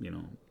 I'm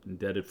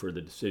indebted for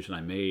the decision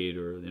I made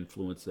or the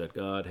influence that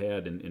God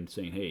had in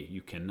saying, hey,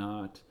 you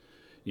cannot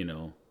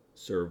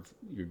serve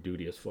your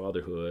duty as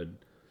fatherhood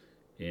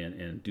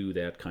and do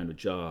that kind of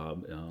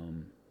job.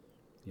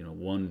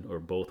 One or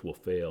both will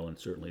fail, and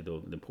certainly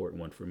the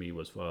important one for me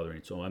was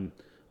fathering. So I'm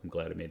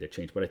glad I made that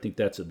change. But I think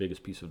that's the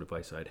biggest piece of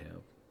advice I'd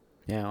have.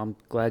 Yeah, I'm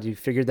glad you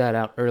figured that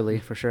out early,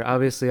 for sure.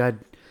 Obviously, I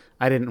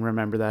didn't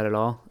remember that at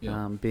all,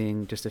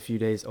 being just a few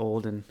days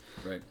old and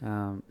right.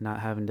 Not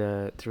having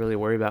to really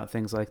worry about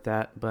things like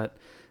that. But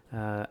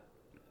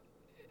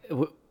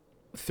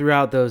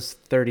throughout those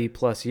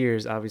 30-plus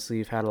years, obviously,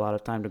 you've had a lot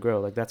of time to grow.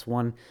 Like, that's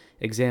one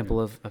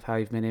example of how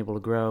you've been able to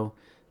grow.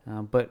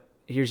 But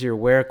here's your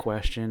where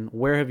question.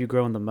 Where have you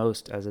grown the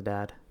most as a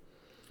dad?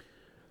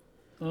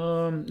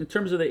 In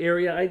terms of the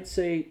area, I'd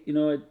say,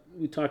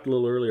 we talked a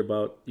little earlier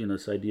about,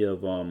 this idea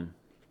of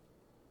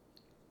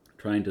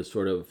trying to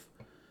sort of,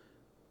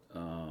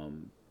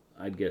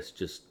 I guess,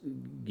 just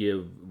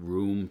give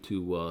room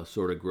to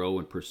sort of grow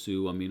and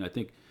pursue. I mean, I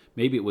think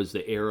maybe it was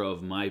the era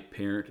of my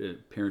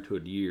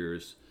parenthood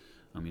years.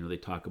 They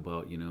talk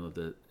about,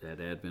 that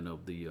advent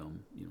of the,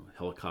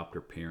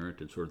 helicopter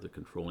parent and sort of the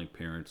controlling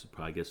parents.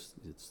 I guess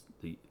it's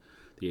the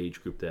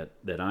age group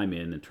that I'm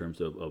in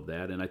terms of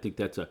that. And I think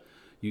that's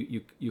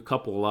you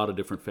couple a lot of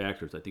different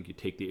factors. I think you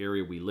take the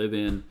area we live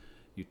in,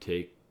 you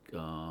take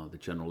the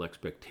general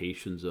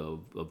expectations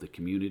of the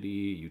community,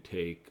 you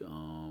take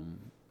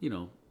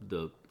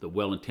the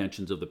well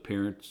intentions of the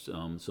parents,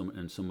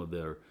 some of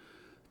their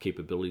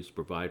capabilities to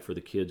provide for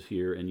the kids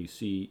here, and you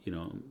see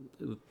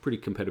a pretty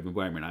competitive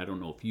environment. I don't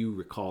know if you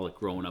recall it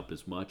growing up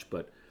as much,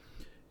 but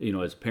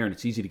as a parent,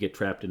 it's easy to get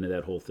trapped into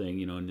that whole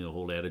thing, and the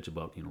whole adage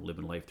about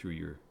living life through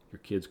your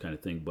kids kind of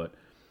thing. But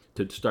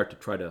to start to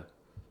try to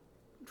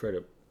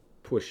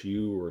push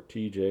you or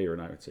TJ, or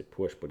not, I'd say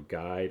push, but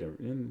guide,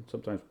 and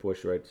sometimes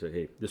push, right? Say,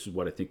 hey, this is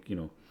what I think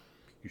you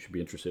should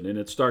be interested in. And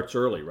it starts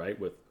early, right,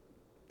 with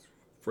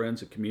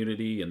friends and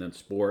community, and then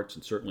sports,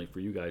 and certainly for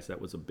you guys, that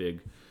was a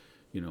big.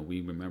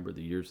 We remember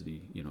the years of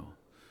the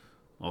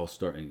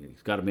all-star.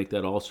 He's got to make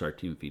that all-star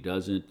team. If he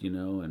doesn't,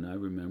 and I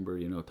remember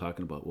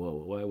talking about, well,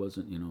 why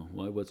wasn't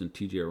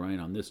TJ Orion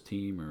on this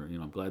team, or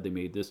I'm glad they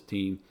made this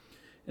team.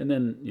 And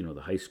then,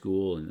 the high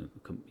school and,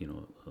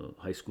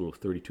 high school of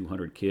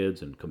 3,200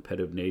 kids and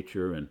competitive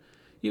nature. And,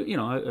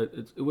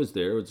 it was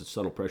there. It was a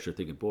subtle pressure,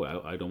 thinking, boy,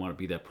 I don't want to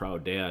be that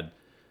proud dad.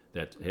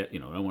 That I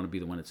don't want to be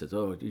the one that says,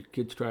 "Oh, your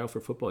kids try out for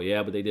football?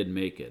 Yeah, but they didn't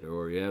make it,"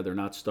 or "Yeah, they're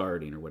not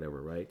starting," or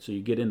whatever, right? So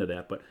you get into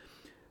that, but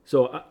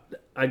so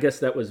I guess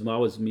that was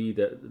always me.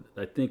 That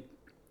I think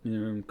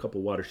a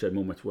couple watershed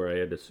moments where I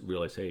had to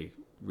realize, hey,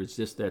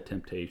 resist that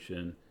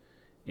temptation,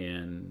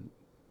 and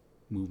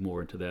move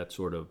more into that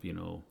sort of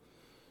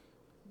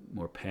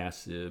more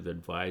passive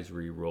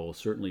advisory role.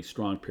 Certainly,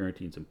 strong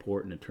parenting is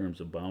important in terms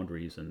of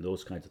boundaries and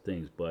those kinds of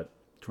things, but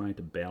trying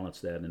to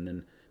balance that and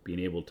then being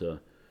able to.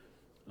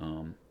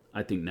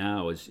 I think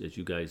now, as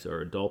you guys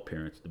are adult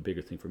parents, the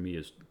bigger thing for me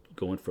is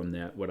going from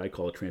that what I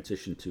call a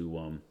transition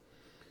to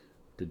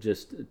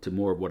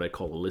more of what I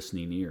call a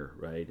listening ear,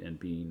 right, and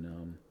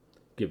being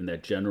given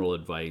that general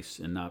advice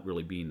and not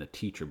really being the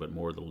teacher, but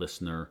more the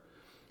listener,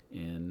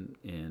 and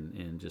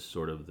just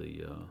sort of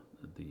the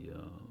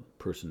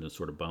person to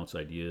sort of bounce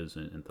ideas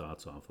and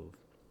thoughts off of.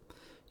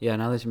 Yeah,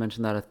 now that you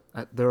mentioned that,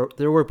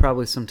 there were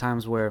probably some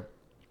times where,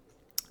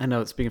 I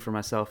know, speaking for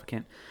myself, I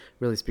can't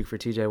really speak for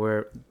TJ,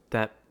 where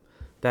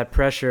that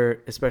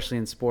pressure, especially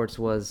in sports,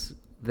 was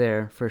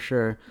there for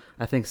sure.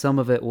 I think some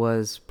of it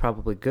was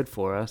probably good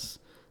for us,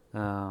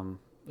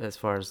 as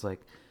far as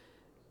like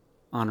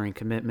honoring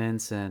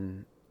commitments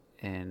and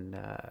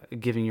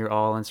giving your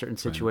all in certain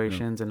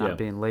situations and not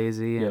being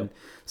lazy. And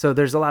so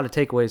there's a lot of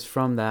takeaways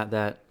from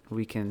that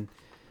we can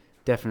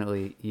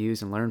definitely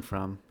use and learn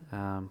from.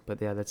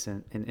 But yeah, that's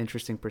an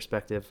interesting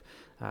perspective.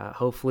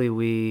 Hopefully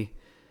we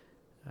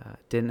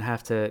didn't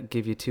have to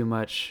give you too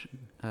much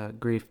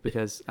grief,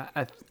 because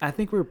I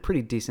think we were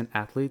pretty decent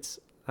athletes.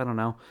 I don't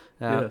know.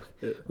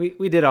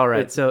 We did all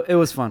right, so it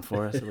was fun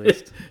for us at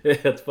least.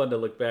 It's fun to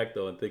look back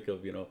though and think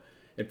of,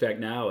 in fact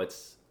now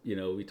it's,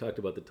 we talked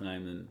about the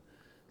time and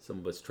some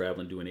of us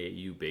traveling doing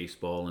AAU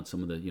baseball and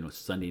some of the,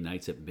 Sunday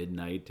nights at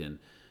midnight, and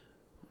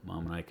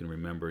Mom and I can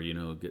remember,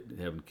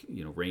 having,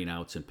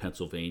 rainouts in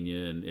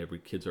Pennsylvania, and every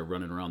kids are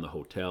running around the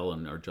hotel,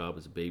 and our job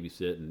is to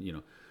babysit,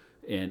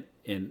 and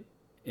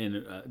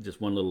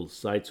just one little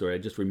side story. I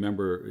just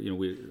remember,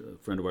 a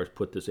friend of ours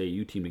put this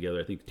AAU team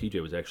together. I think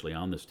TJ was actually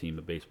on this team,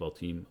 the baseball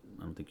team.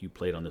 I don't think you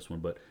played on this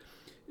one, but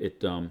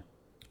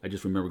I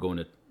just remember going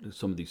to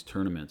some of these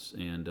tournaments,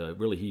 and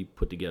really he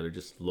put together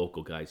just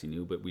local guys he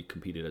knew, but we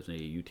competed as an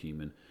AAU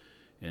team,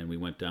 and we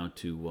went down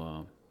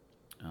to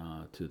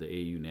the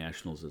AAU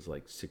Nationals as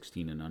like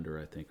 16 and under,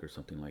 I think, or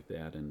something like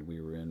that, and we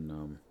were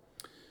in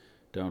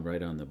down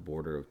right on the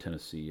border of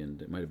Tennessee,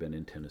 and it might have been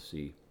in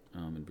Tennessee,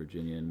 in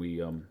Virginia, and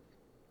we.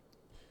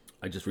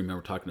 I just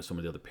remember talking to some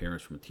of the other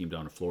parents from a team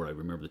down in Florida. I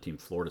remember the team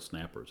Florida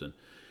Snappers, and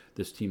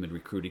this team had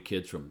recruited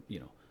kids from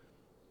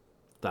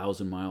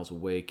 1,000 miles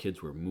away.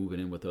 Kids were moving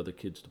in with other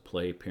kids to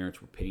play. Parents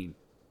were paying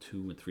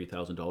 $2,000 and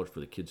 $3,000 for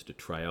the kids to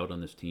try out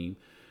on this team,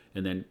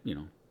 and then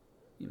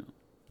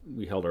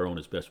we held our own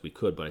as best we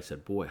could. But I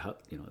said, boy,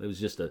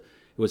 it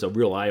was a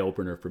real eye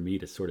opener for me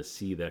to sort of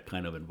see that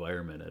kind of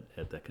environment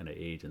at that kind of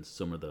age, and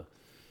some of the.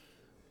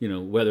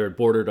 Whether it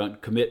bordered on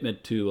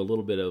commitment to a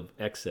little bit of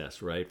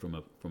excess, right, from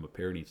a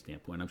parenting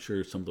standpoint. I'm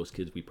sure some of those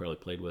kids we probably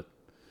played with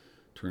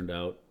turned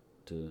out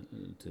to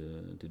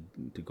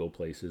go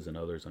places, and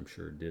others I'm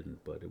sure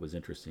didn't. But it was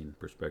interesting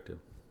perspective.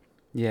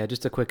 Yeah,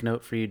 just a quick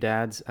note for you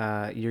dads: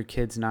 your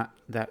kid's not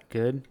that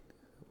good,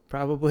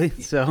 probably.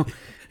 So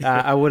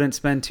I wouldn't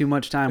spend too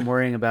much time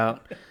worrying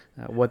about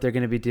what they're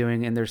going to be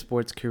doing in their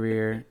sports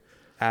career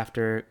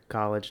after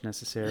college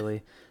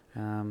necessarily.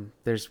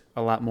 There's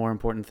a lot more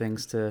important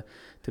things to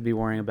be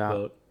worrying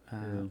about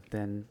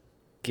than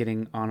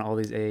getting on all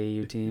these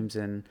AAU teams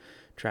and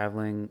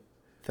traveling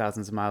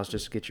thousands of miles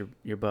just to get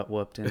your butt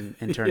whooped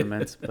in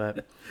tournaments.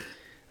 But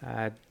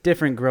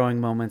different growing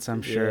moments,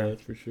 I'm sure. Yeah,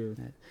 that's for sure.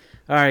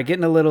 All right,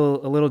 getting a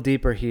little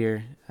deeper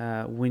here.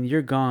 When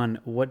you're gone,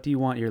 what do you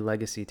want your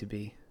legacy to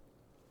be?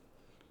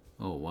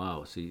 Oh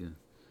wow! See,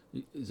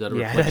 is that a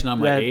reflection on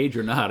my age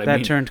or not? I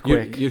mean, turned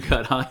quick. You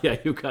got on. Yeah,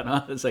 you got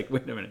on. It's like,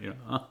 wait a minute.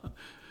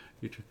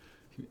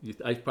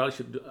 I probably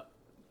should.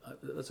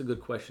 That's a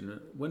good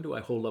question. When do I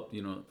hold up?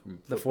 From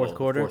the fourth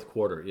quarter. Fourth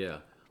quarter. Yeah.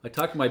 I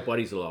talked to my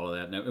buddies a lot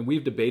of that, and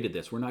we've debated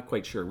this. We're not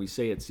quite sure. We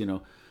say it's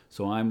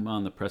So I'm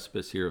on the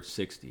precipice here of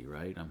 60,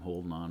 right? I'm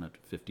holding on at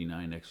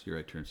 59 next year.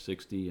 I turn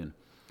 60, and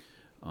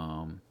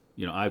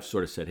I've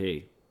sort of said,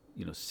 hey,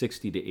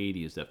 60 to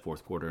 80 is that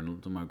fourth quarter,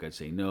 and some of my guys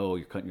say, no,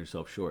 you're cutting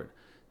yourself short.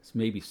 It's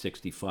maybe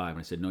 65. And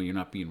I said, no, you're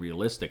not being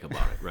realistic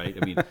about it, right?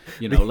 I mean,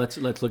 let's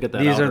look at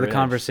that. These are the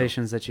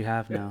conversations that you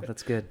have now.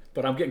 That's good.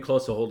 But I'm getting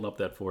close to holding up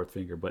that fourth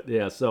finger. But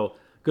yeah, so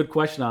good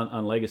question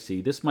on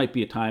legacy. This might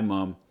be a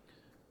time.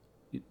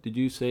 Did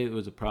you say it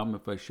was a problem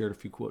if I shared a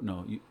few quotes?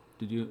 No,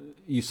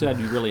 you said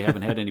you really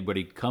haven't had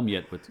anybody come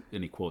yet with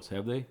any quotes,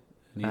 have they?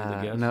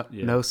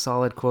 No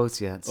solid quotes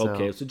yet. So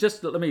okay, so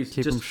just let me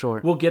keep them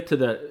short. We'll get to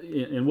that,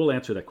 and we'll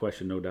answer that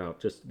question, no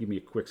doubt. Just give me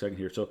a quick second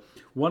here. So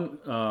one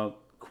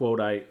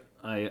quote I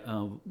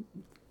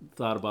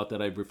thought about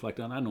that I've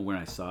reflected on. I don't know when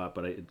I saw it,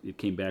 but it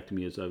came back to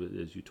me as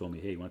you told me,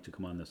 hey, why don't you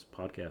come on this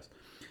podcast?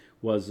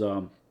 Was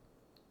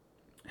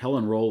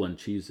Helen Rowland.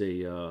 She's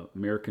a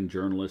American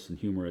journalist and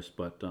humorist,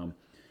 but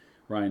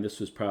Ryan, this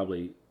was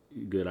probably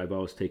good. I've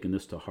always taken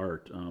this to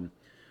heart.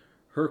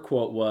 Her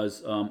quote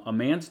was, "A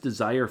man's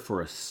desire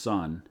for a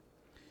son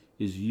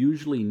is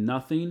usually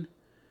nothing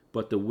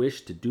but the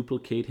wish to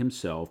duplicate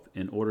himself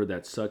in order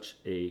that such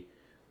a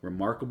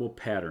remarkable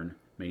pattern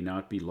may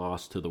not be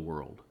lost to the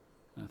world."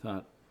 I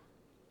thought,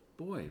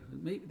 boy,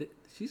 maybe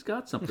she's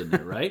got something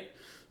there, right?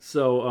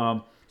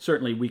 So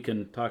certainly we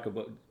can talk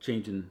about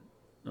changing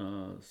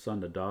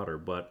son to daughter,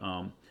 but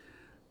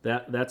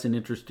that's an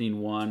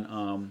interesting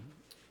one.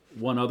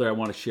 One other I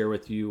want to share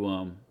with you,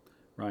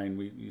 Ryan.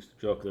 We used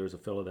to joke. There was a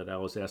fellow that I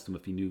always asked him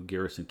if he knew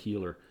Garrison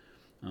Keillor,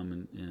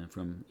 from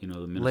the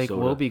Minnesota Lake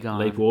Wobegon.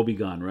 Lake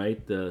Wobegon,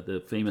 right?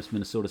 The famous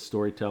Minnesota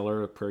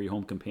storyteller, Prairie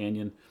Home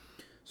Companion.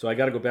 So I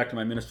got to go back to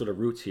my Minnesota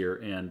roots here,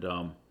 and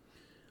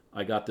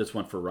I got this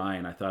one for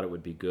Ryan. I thought it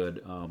would be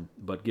good,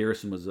 but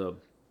Garrison was a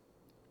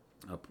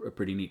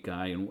pretty neat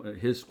guy, and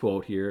his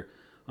quote here,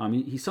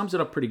 he sums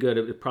it up pretty good.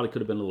 It probably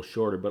could have been a little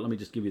shorter, but let me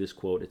just give you this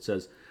quote. It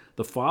says,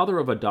 "The father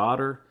of a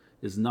daughter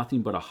is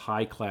nothing but a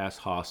high-class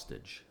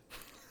hostage.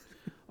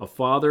 A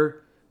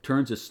father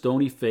turns a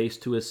stony face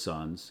to his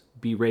sons,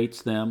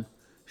 berates them,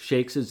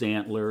 shakes his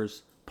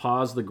antlers,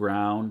 paws the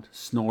ground,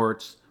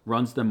 snorts,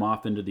 runs them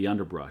off into the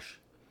underbrush.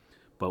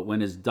 But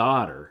when his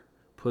daughter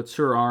puts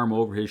her arm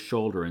over his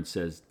shoulder and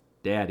says,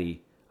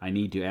 'Daddy, I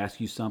need to ask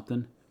you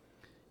something,'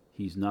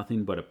 he's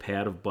nothing but a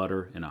pat of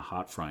butter in a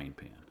hot frying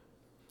pan."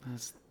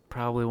 That's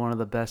probably one of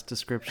the best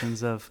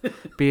descriptions of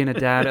being a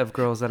dad of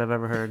girls that I've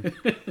ever heard.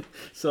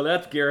 So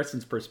that's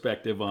Garrison's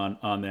perspective on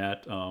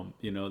that,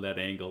 that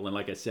angle. And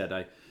like I said,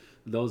 I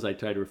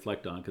try to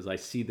reflect on, because I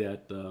see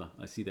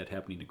that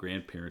happening to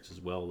grandparents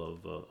as well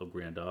of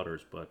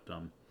granddaughters.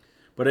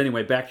 But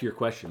anyway, back to your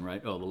question,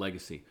 right? Oh, the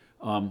legacy.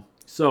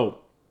 So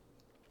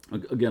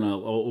again,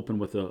 I'll open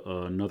with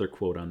another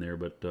quote on there,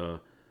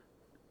 but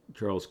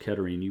Charles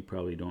Kettering, you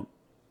probably don't.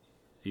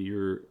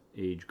 Your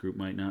age group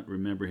might not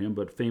remember him,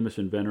 but famous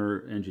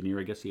inventor, engineer.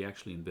 I guess he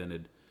actually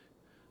invented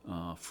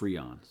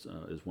Freon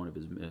is one of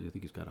his. I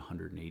think he's got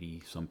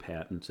 180 some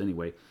patents.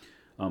 Anyway,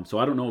 so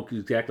I don't know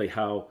exactly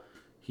how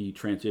he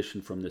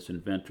transitioned from this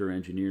inventor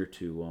engineer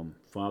to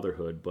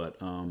fatherhood, but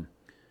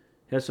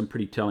has some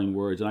pretty telling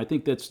words. And I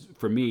think that's,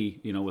 for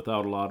me,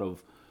 without a lot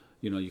of,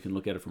 you can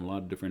look at it from a lot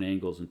of different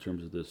angles in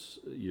terms of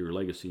your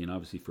legacy. And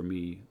obviously for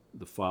me,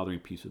 the fathering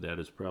piece of that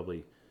is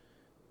probably,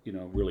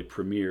 really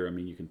premier. I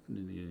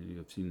mean,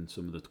 I've seen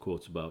some of the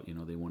quotes about,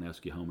 they won't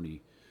ask you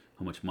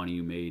how much money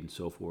you made and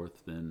so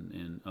forth,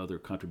 and other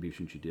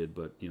contributions you did,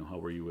 but how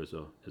were you as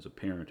a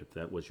parent, if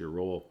that was your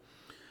role.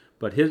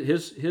 But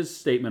his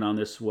statement on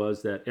this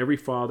was that every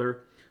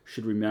father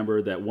should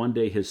remember that one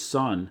day his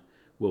son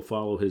will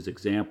follow his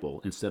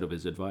example instead of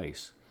his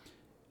advice.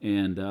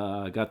 And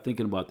I got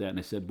thinking about that, and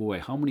I said, boy,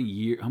 how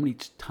many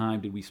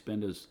time did we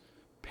spend as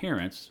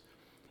parents?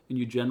 And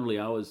you generally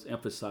always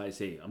emphasize,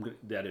 hey,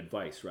 that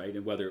advice, right?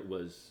 And whether it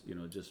was,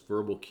 just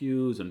verbal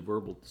cues and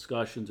verbal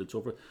discussions and so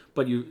forth,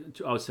 but you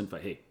always say,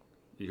 hey,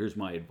 here's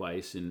my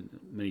advice. And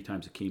many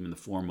times it came in the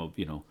form of,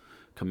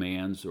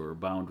 commands or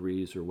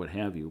boundaries or what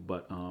have you.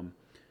 But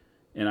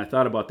and I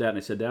thought about that, and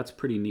I said, that's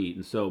pretty neat.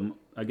 And so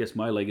I guess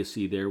my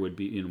legacy there would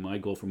be, my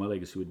goal for my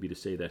legacy would be to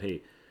say that,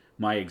 hey,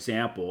 my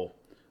example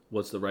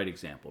was the right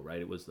example,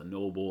 right? It was the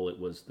noble, it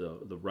was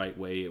the right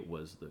way, it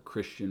was the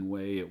Christian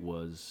way, it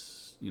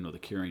was, the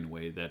caring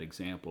way, that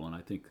example. And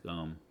I think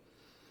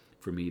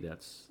for me,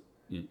 that's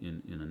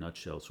in a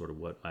nutshell sort of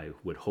what I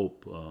would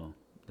hope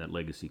that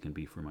legacy can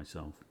be for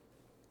myself.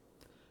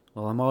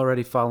 Well, I'm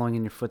already following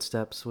in your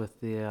footsteps with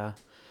the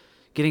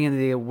getting into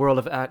the world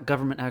of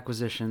government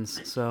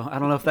acquisitions. So I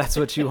don't know if that's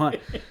what you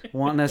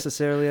want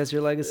necessarily as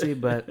your legacy,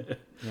 but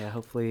yeah,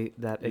 hopefully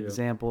that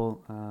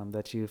example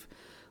that you've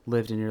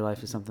lived in your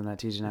life is something that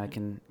TJ and I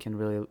can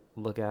really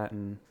look at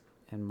and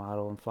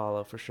model and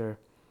follow for sure.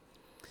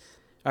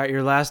 All right,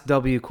 your last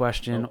W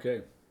question.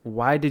 Okay.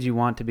 Why did you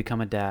want to become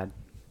a dad?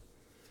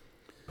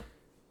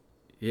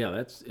 Yeah,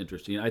 that's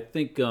interesting. I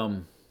think,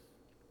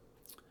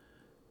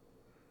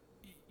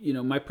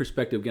 my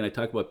perspective, again, I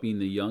talk about being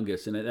the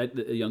youngest, and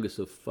the youngest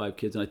of 5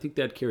 kids, and I think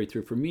that carried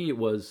through. For me, it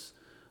was,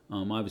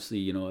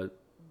 obviously,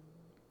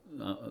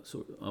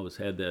 so I always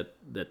had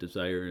that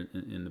desire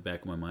in the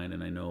back of my mind,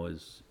 and I know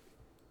as,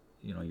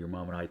 your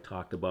mom and I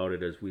talked about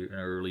it as we in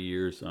our early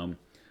years.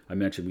 I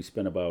mentioned we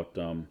spent about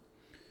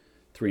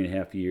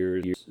 3.5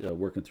 years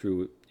working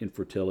through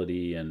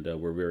infertility, and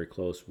we're very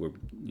close. We're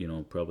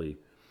probably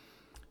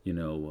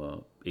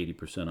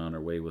 80% on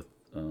our way with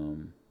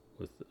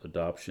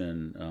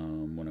adoption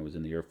when I was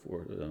in the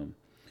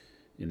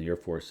Air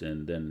Force,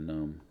 and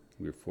then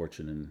we were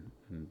fortunate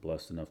and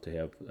blessed enough to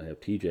have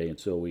TJ, and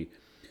so we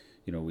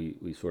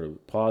sort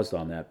of paused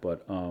on that,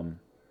 but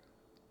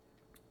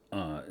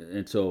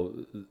and so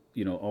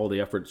all the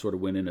effort sort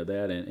of went into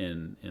that,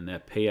 and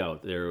that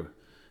payout there.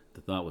 The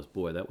thought was,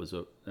 boy, that was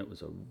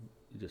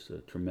just a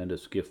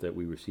tremendous gift that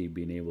we received,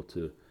 being able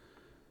to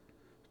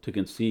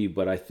conceive.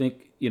 But I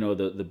think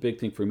the big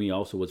thing for me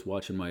also was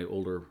watching my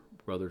older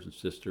brothers and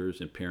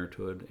sisters in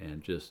parenthood,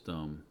 and just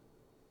not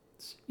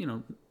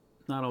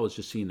always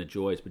just seeing the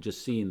joys, but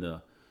just seeing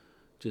the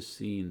just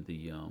seeing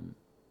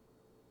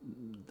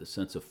the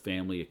sense of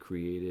family it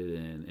created,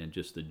 and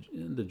just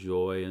the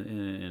joy,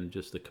 and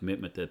just the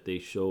commitment that they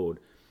showed,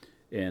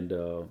 and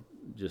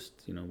just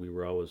we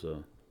were always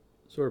a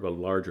sort of a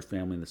larger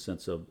family in the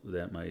sense of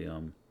that my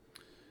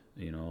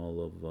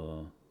all of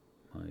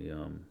my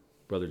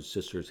brothers and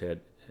sisters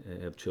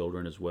have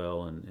children as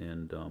well,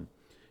 and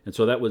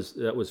so that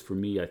was for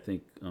me, I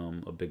think,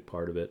 a big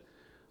part of it,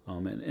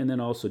 and then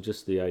also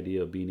just the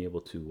idea of being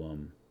able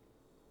to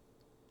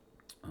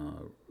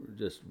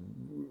just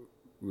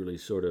really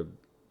sort of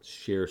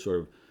share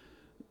the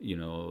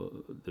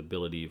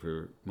ability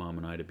for Mom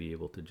and I to be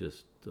able to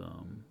just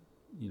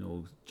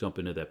jump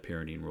into that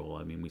parenting role.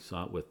 I mean, we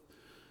saw it with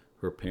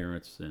her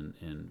parents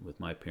and with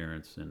my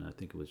parents, and I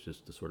think it was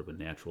just a sort of a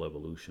natural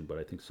evolution. But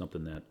I think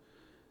something that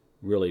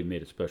really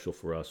made it special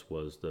for us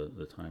was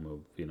the time of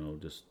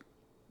just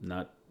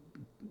not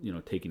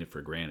taking it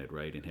for granted,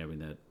 right, and having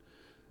that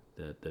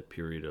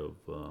period of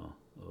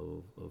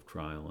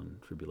trial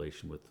and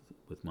tribulation with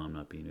Mom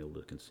not being able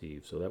to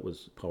conceive. So that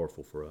was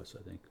powerful for us,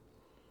 I think.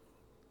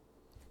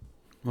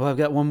 Well, I've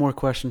got one more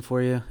question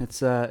for you.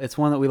 It's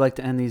one that we like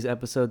to end these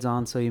episodes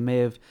on, so you may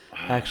have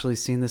actually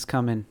seen this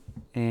coming.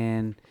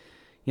 And,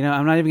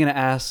 I'm not even going to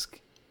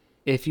ask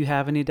if you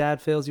have any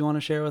dad fails you want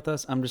to share with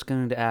us. I'm just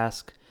going to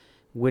ask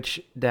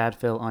which dad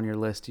fail on your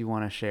list you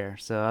want to share.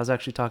 So I was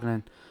actually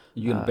talking to...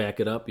 You can back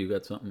it up? You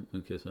got something?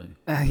 Okay,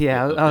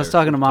 I was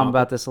talking to Mom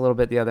about this a little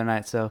bit the other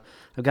night, so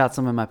I've got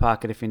some in my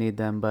pocket if you need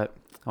them, but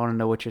I want to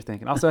know what you're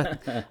thinking. Also,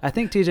 I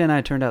think TJ and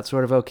I turned out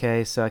sort of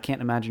okay, so I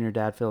can't imagine your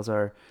dad fails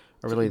are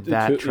really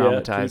that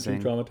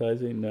traumatizing. Too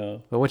traumatizing?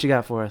 No. But what you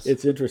got for us?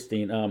 It's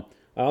interesting. I'll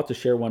have to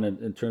share one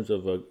in terms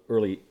of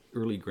early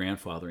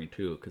grandfathering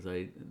too, because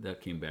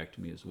that came back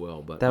to me as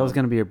well. But that was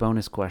going to be your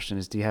bonus question: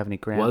 is do you have any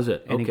Was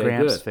it? Any okay,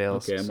 gramps good.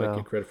 fails? Okay, I might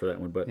get credit for that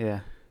one, but yeah.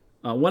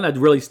 One that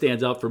really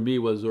stands out for me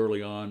was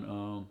early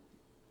on.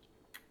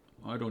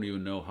 I don't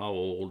even know how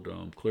old.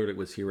 Clearly, it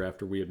was here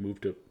after we had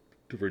moved to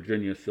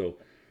Virginia, so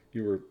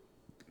you were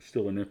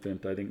still an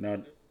infant. I think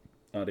not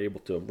able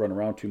to run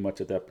around too much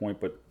at that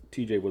point, but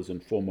TJ was in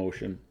full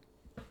motion,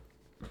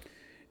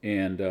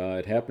 and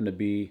it happened to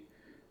be,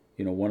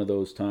 one of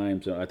those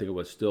times. I think I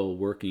was still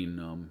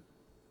working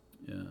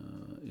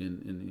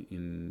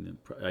in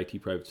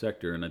IT private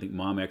sector, and I think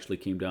Mom actually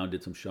came down,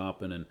 did some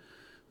shopping, and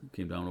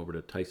came down over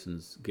to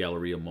Tyson's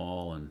Galleria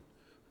Mall and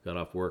got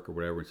off work or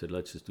whatever and said,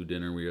 let's just do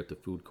dinner. We were at the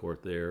food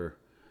court there.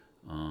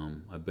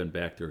 I've been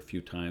back there a few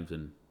times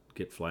and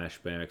get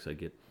flashbacks. I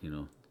get,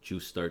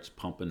 juice starts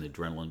pumping, the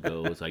adrenaline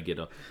goes. I get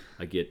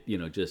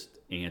just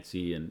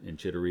antsy and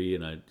jittery,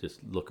 and I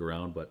just look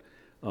around. But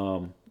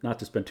not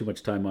to spend too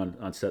much time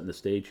on setting the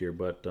stage here,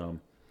 but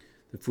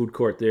the food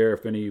court there,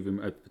 if any of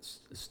them, it's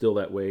still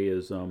that way,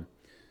 is in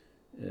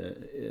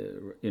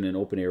an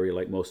open area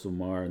like most of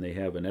them are, and they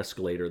have an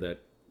escalator that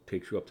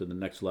takes you up to the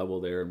next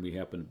level there, and we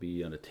happen to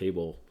be on a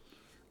table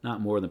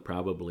not more than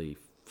probably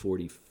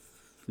 40,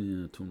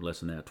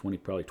 less than that,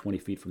 20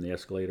 feet from the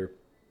escalator.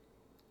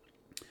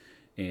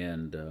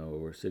 And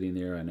we're sitting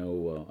there. I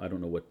know I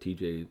don't know what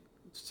TJ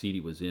seat he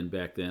was in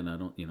back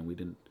then. We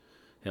didn't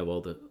have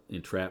all the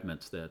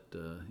entrapments that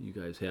you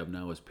guys have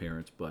now as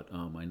parents, but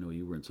I know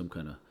you were in some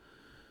kind of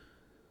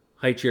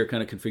high chair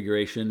kind of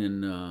configuration,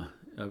 and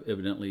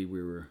evidently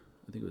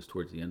I think it was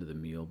towards the end of the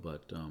meal,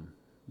 but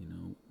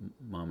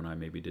Mom and I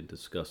maybe didn't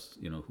discuss,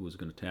 who was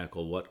going to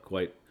tackle what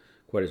quite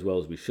as well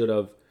as we should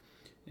have.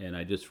 And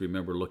I just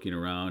remember looking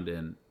around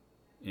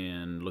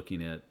and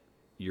looking at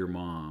your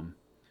mom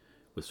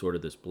with sort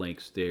of this blank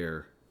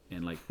stare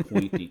and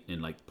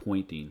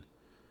pointing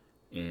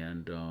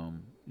and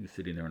you're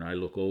sitting there, and I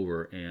look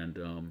over,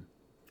 and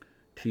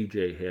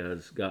TJ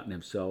has gotten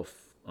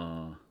himself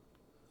on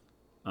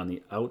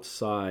the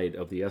outside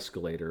of the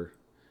escalator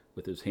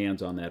with his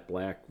hands on that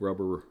black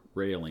rubber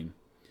railing.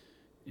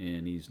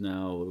 And he's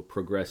now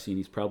progressing.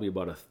 He's probably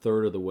about a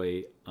third of the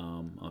way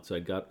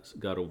outside.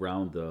 Got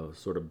around the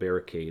sort of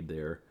barricade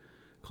there,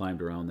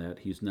 climbed around that.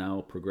 He's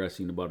now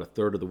progressing about a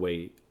third of the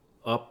way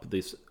up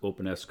this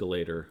open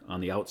escalator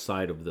on the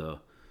outside of the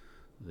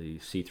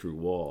see-through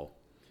wall.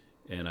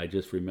 And I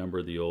just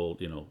remember the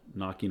old,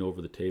 knocking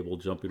over the table,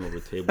 jumping over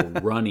the table,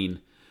 running.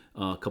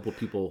 A couple of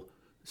people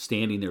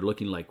standing there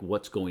looking like,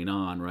 what's going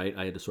on, right?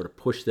 I had to sort of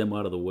push them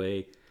out of the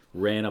way,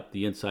 ran up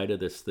the inside of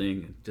this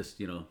thing, and just,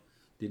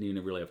 didn't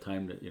even really have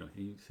time to,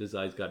 his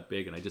eyes got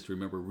big, and I just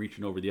remember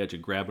reaching over the edge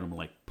and grabbing him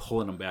and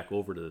pulling him back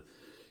over to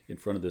in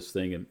front of this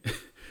thing,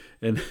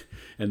 and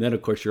then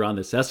of course you're on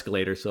this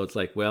escalator, so it's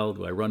like, well,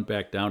 do I run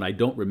back down? I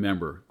don't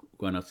remember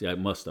going up. I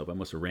must have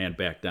ran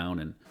back down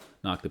and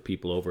knocked the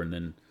people over, and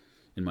then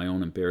in my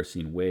own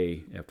embarrassing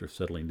way, after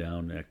settling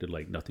down, acted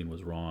like nothing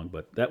was wrong.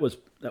 But that was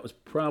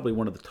probably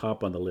one of the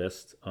top on the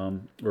list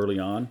early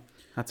on.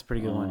 That's a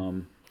pretty good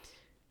one.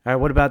 All right,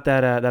 what about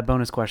that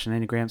bonus question?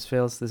 Any Gramps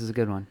fails? This is a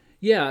good one.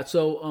 Yeah,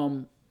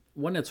 so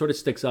one that sort of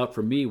sticks out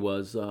for me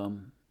was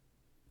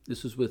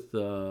this was with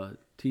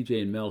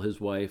TJ and Mel, his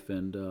wife,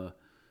 and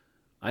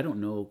I don't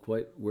know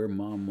quite where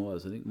Mom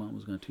was. I think Mom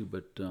was gone too,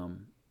 but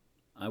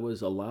I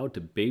was allowed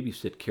to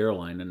babysit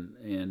Caroline,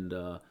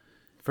 and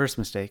First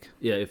mistake.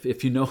 yeah,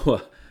 if you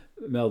know,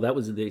 Mel, that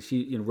was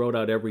she wrote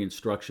out every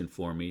instruction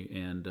for me,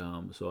 and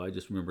so I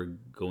just remember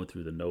going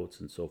through the notes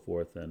and so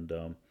forth. And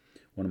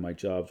one of my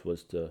jobs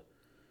was to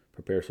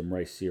prepare some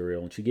rice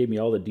cereal, and she gave me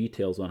all the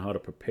details on how to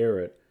prepare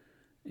it,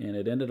 and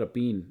it ended up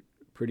being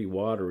pretty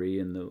watery,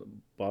 and the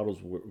bottles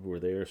were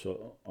there.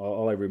 So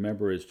all I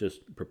remember is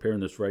just preparing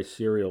this rice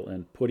cereal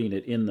and putting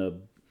it in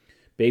the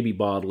baby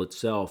bottle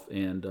itself,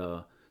 and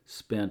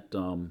spent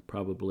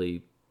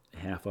probably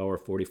half hour,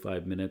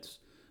 45 minutes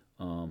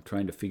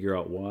trying to figure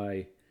out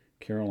why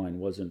Caroline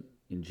wasn't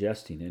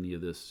ingesting any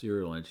of this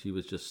cereal, and she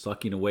was just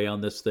sucking away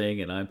on this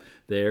thing, and I'm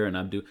there, and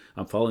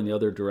I'm following the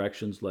other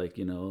directions, like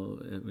when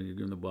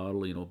you're in the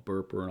bottle,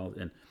 burp and all,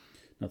 and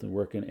nothing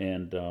working,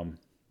 and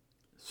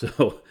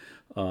so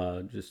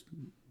just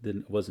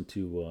wasn't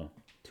too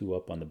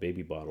up on the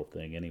baby bottle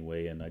thing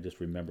anyway, and I just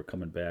remember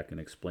coming back and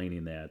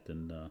explaining that,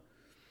 and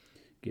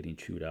getting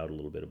chewed out a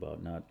little bit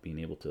about not being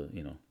able to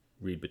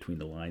read between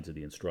the lines of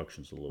the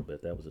instructions a little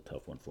bit. That was a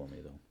tough one for me,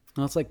 though.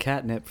 Well, it's like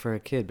catnip for a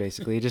kid,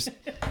 basically. You just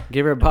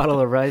give her a bottle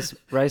of rice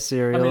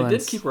cereal. I mean, it and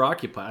did keep her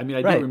occupied. I mean,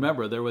 I Right. do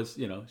remember there was,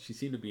 she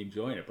seemed to be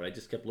enjoying it, but I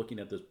just kept looking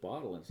at this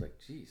bottle, and it's like,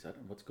 geez, I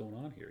don't know what's going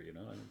on here,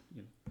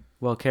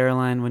 Well,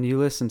 Caroline, when you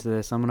listen to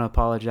this, I'm going to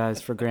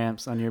apologize for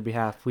Gramps on your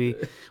behalf. We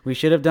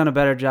should have done a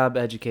better job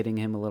educating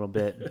him a little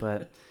bit,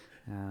 but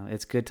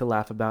it's good to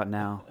laugh about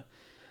now.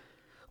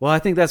 Well, I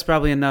think that's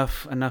probably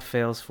enough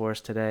fails for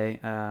us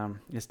today.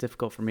 It's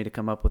difficult for me to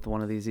come up with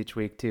one of these each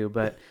week too,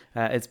 but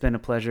it's been a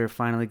pleasure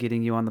finally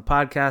getting you on the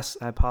podcast.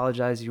 I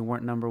apologize you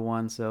weren't number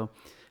one, so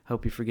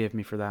hope you forgive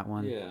me for that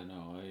one. Yeah,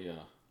 no,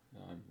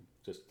 I'm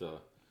just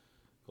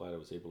glad I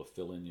was able to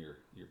fill in your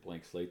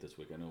blank slate this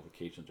week. I know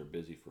vacations are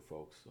busy for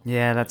folks. So.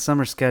 Yeah, that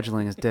summer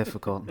scheduling is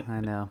difficult. I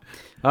know.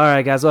 All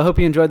right, guys. Well, I hope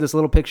you enjoyed this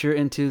little picture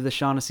into the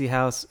Shaughnessy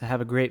house. Have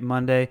a great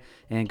Monday,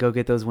 and go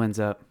get those wins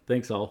up.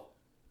 Thanks, all.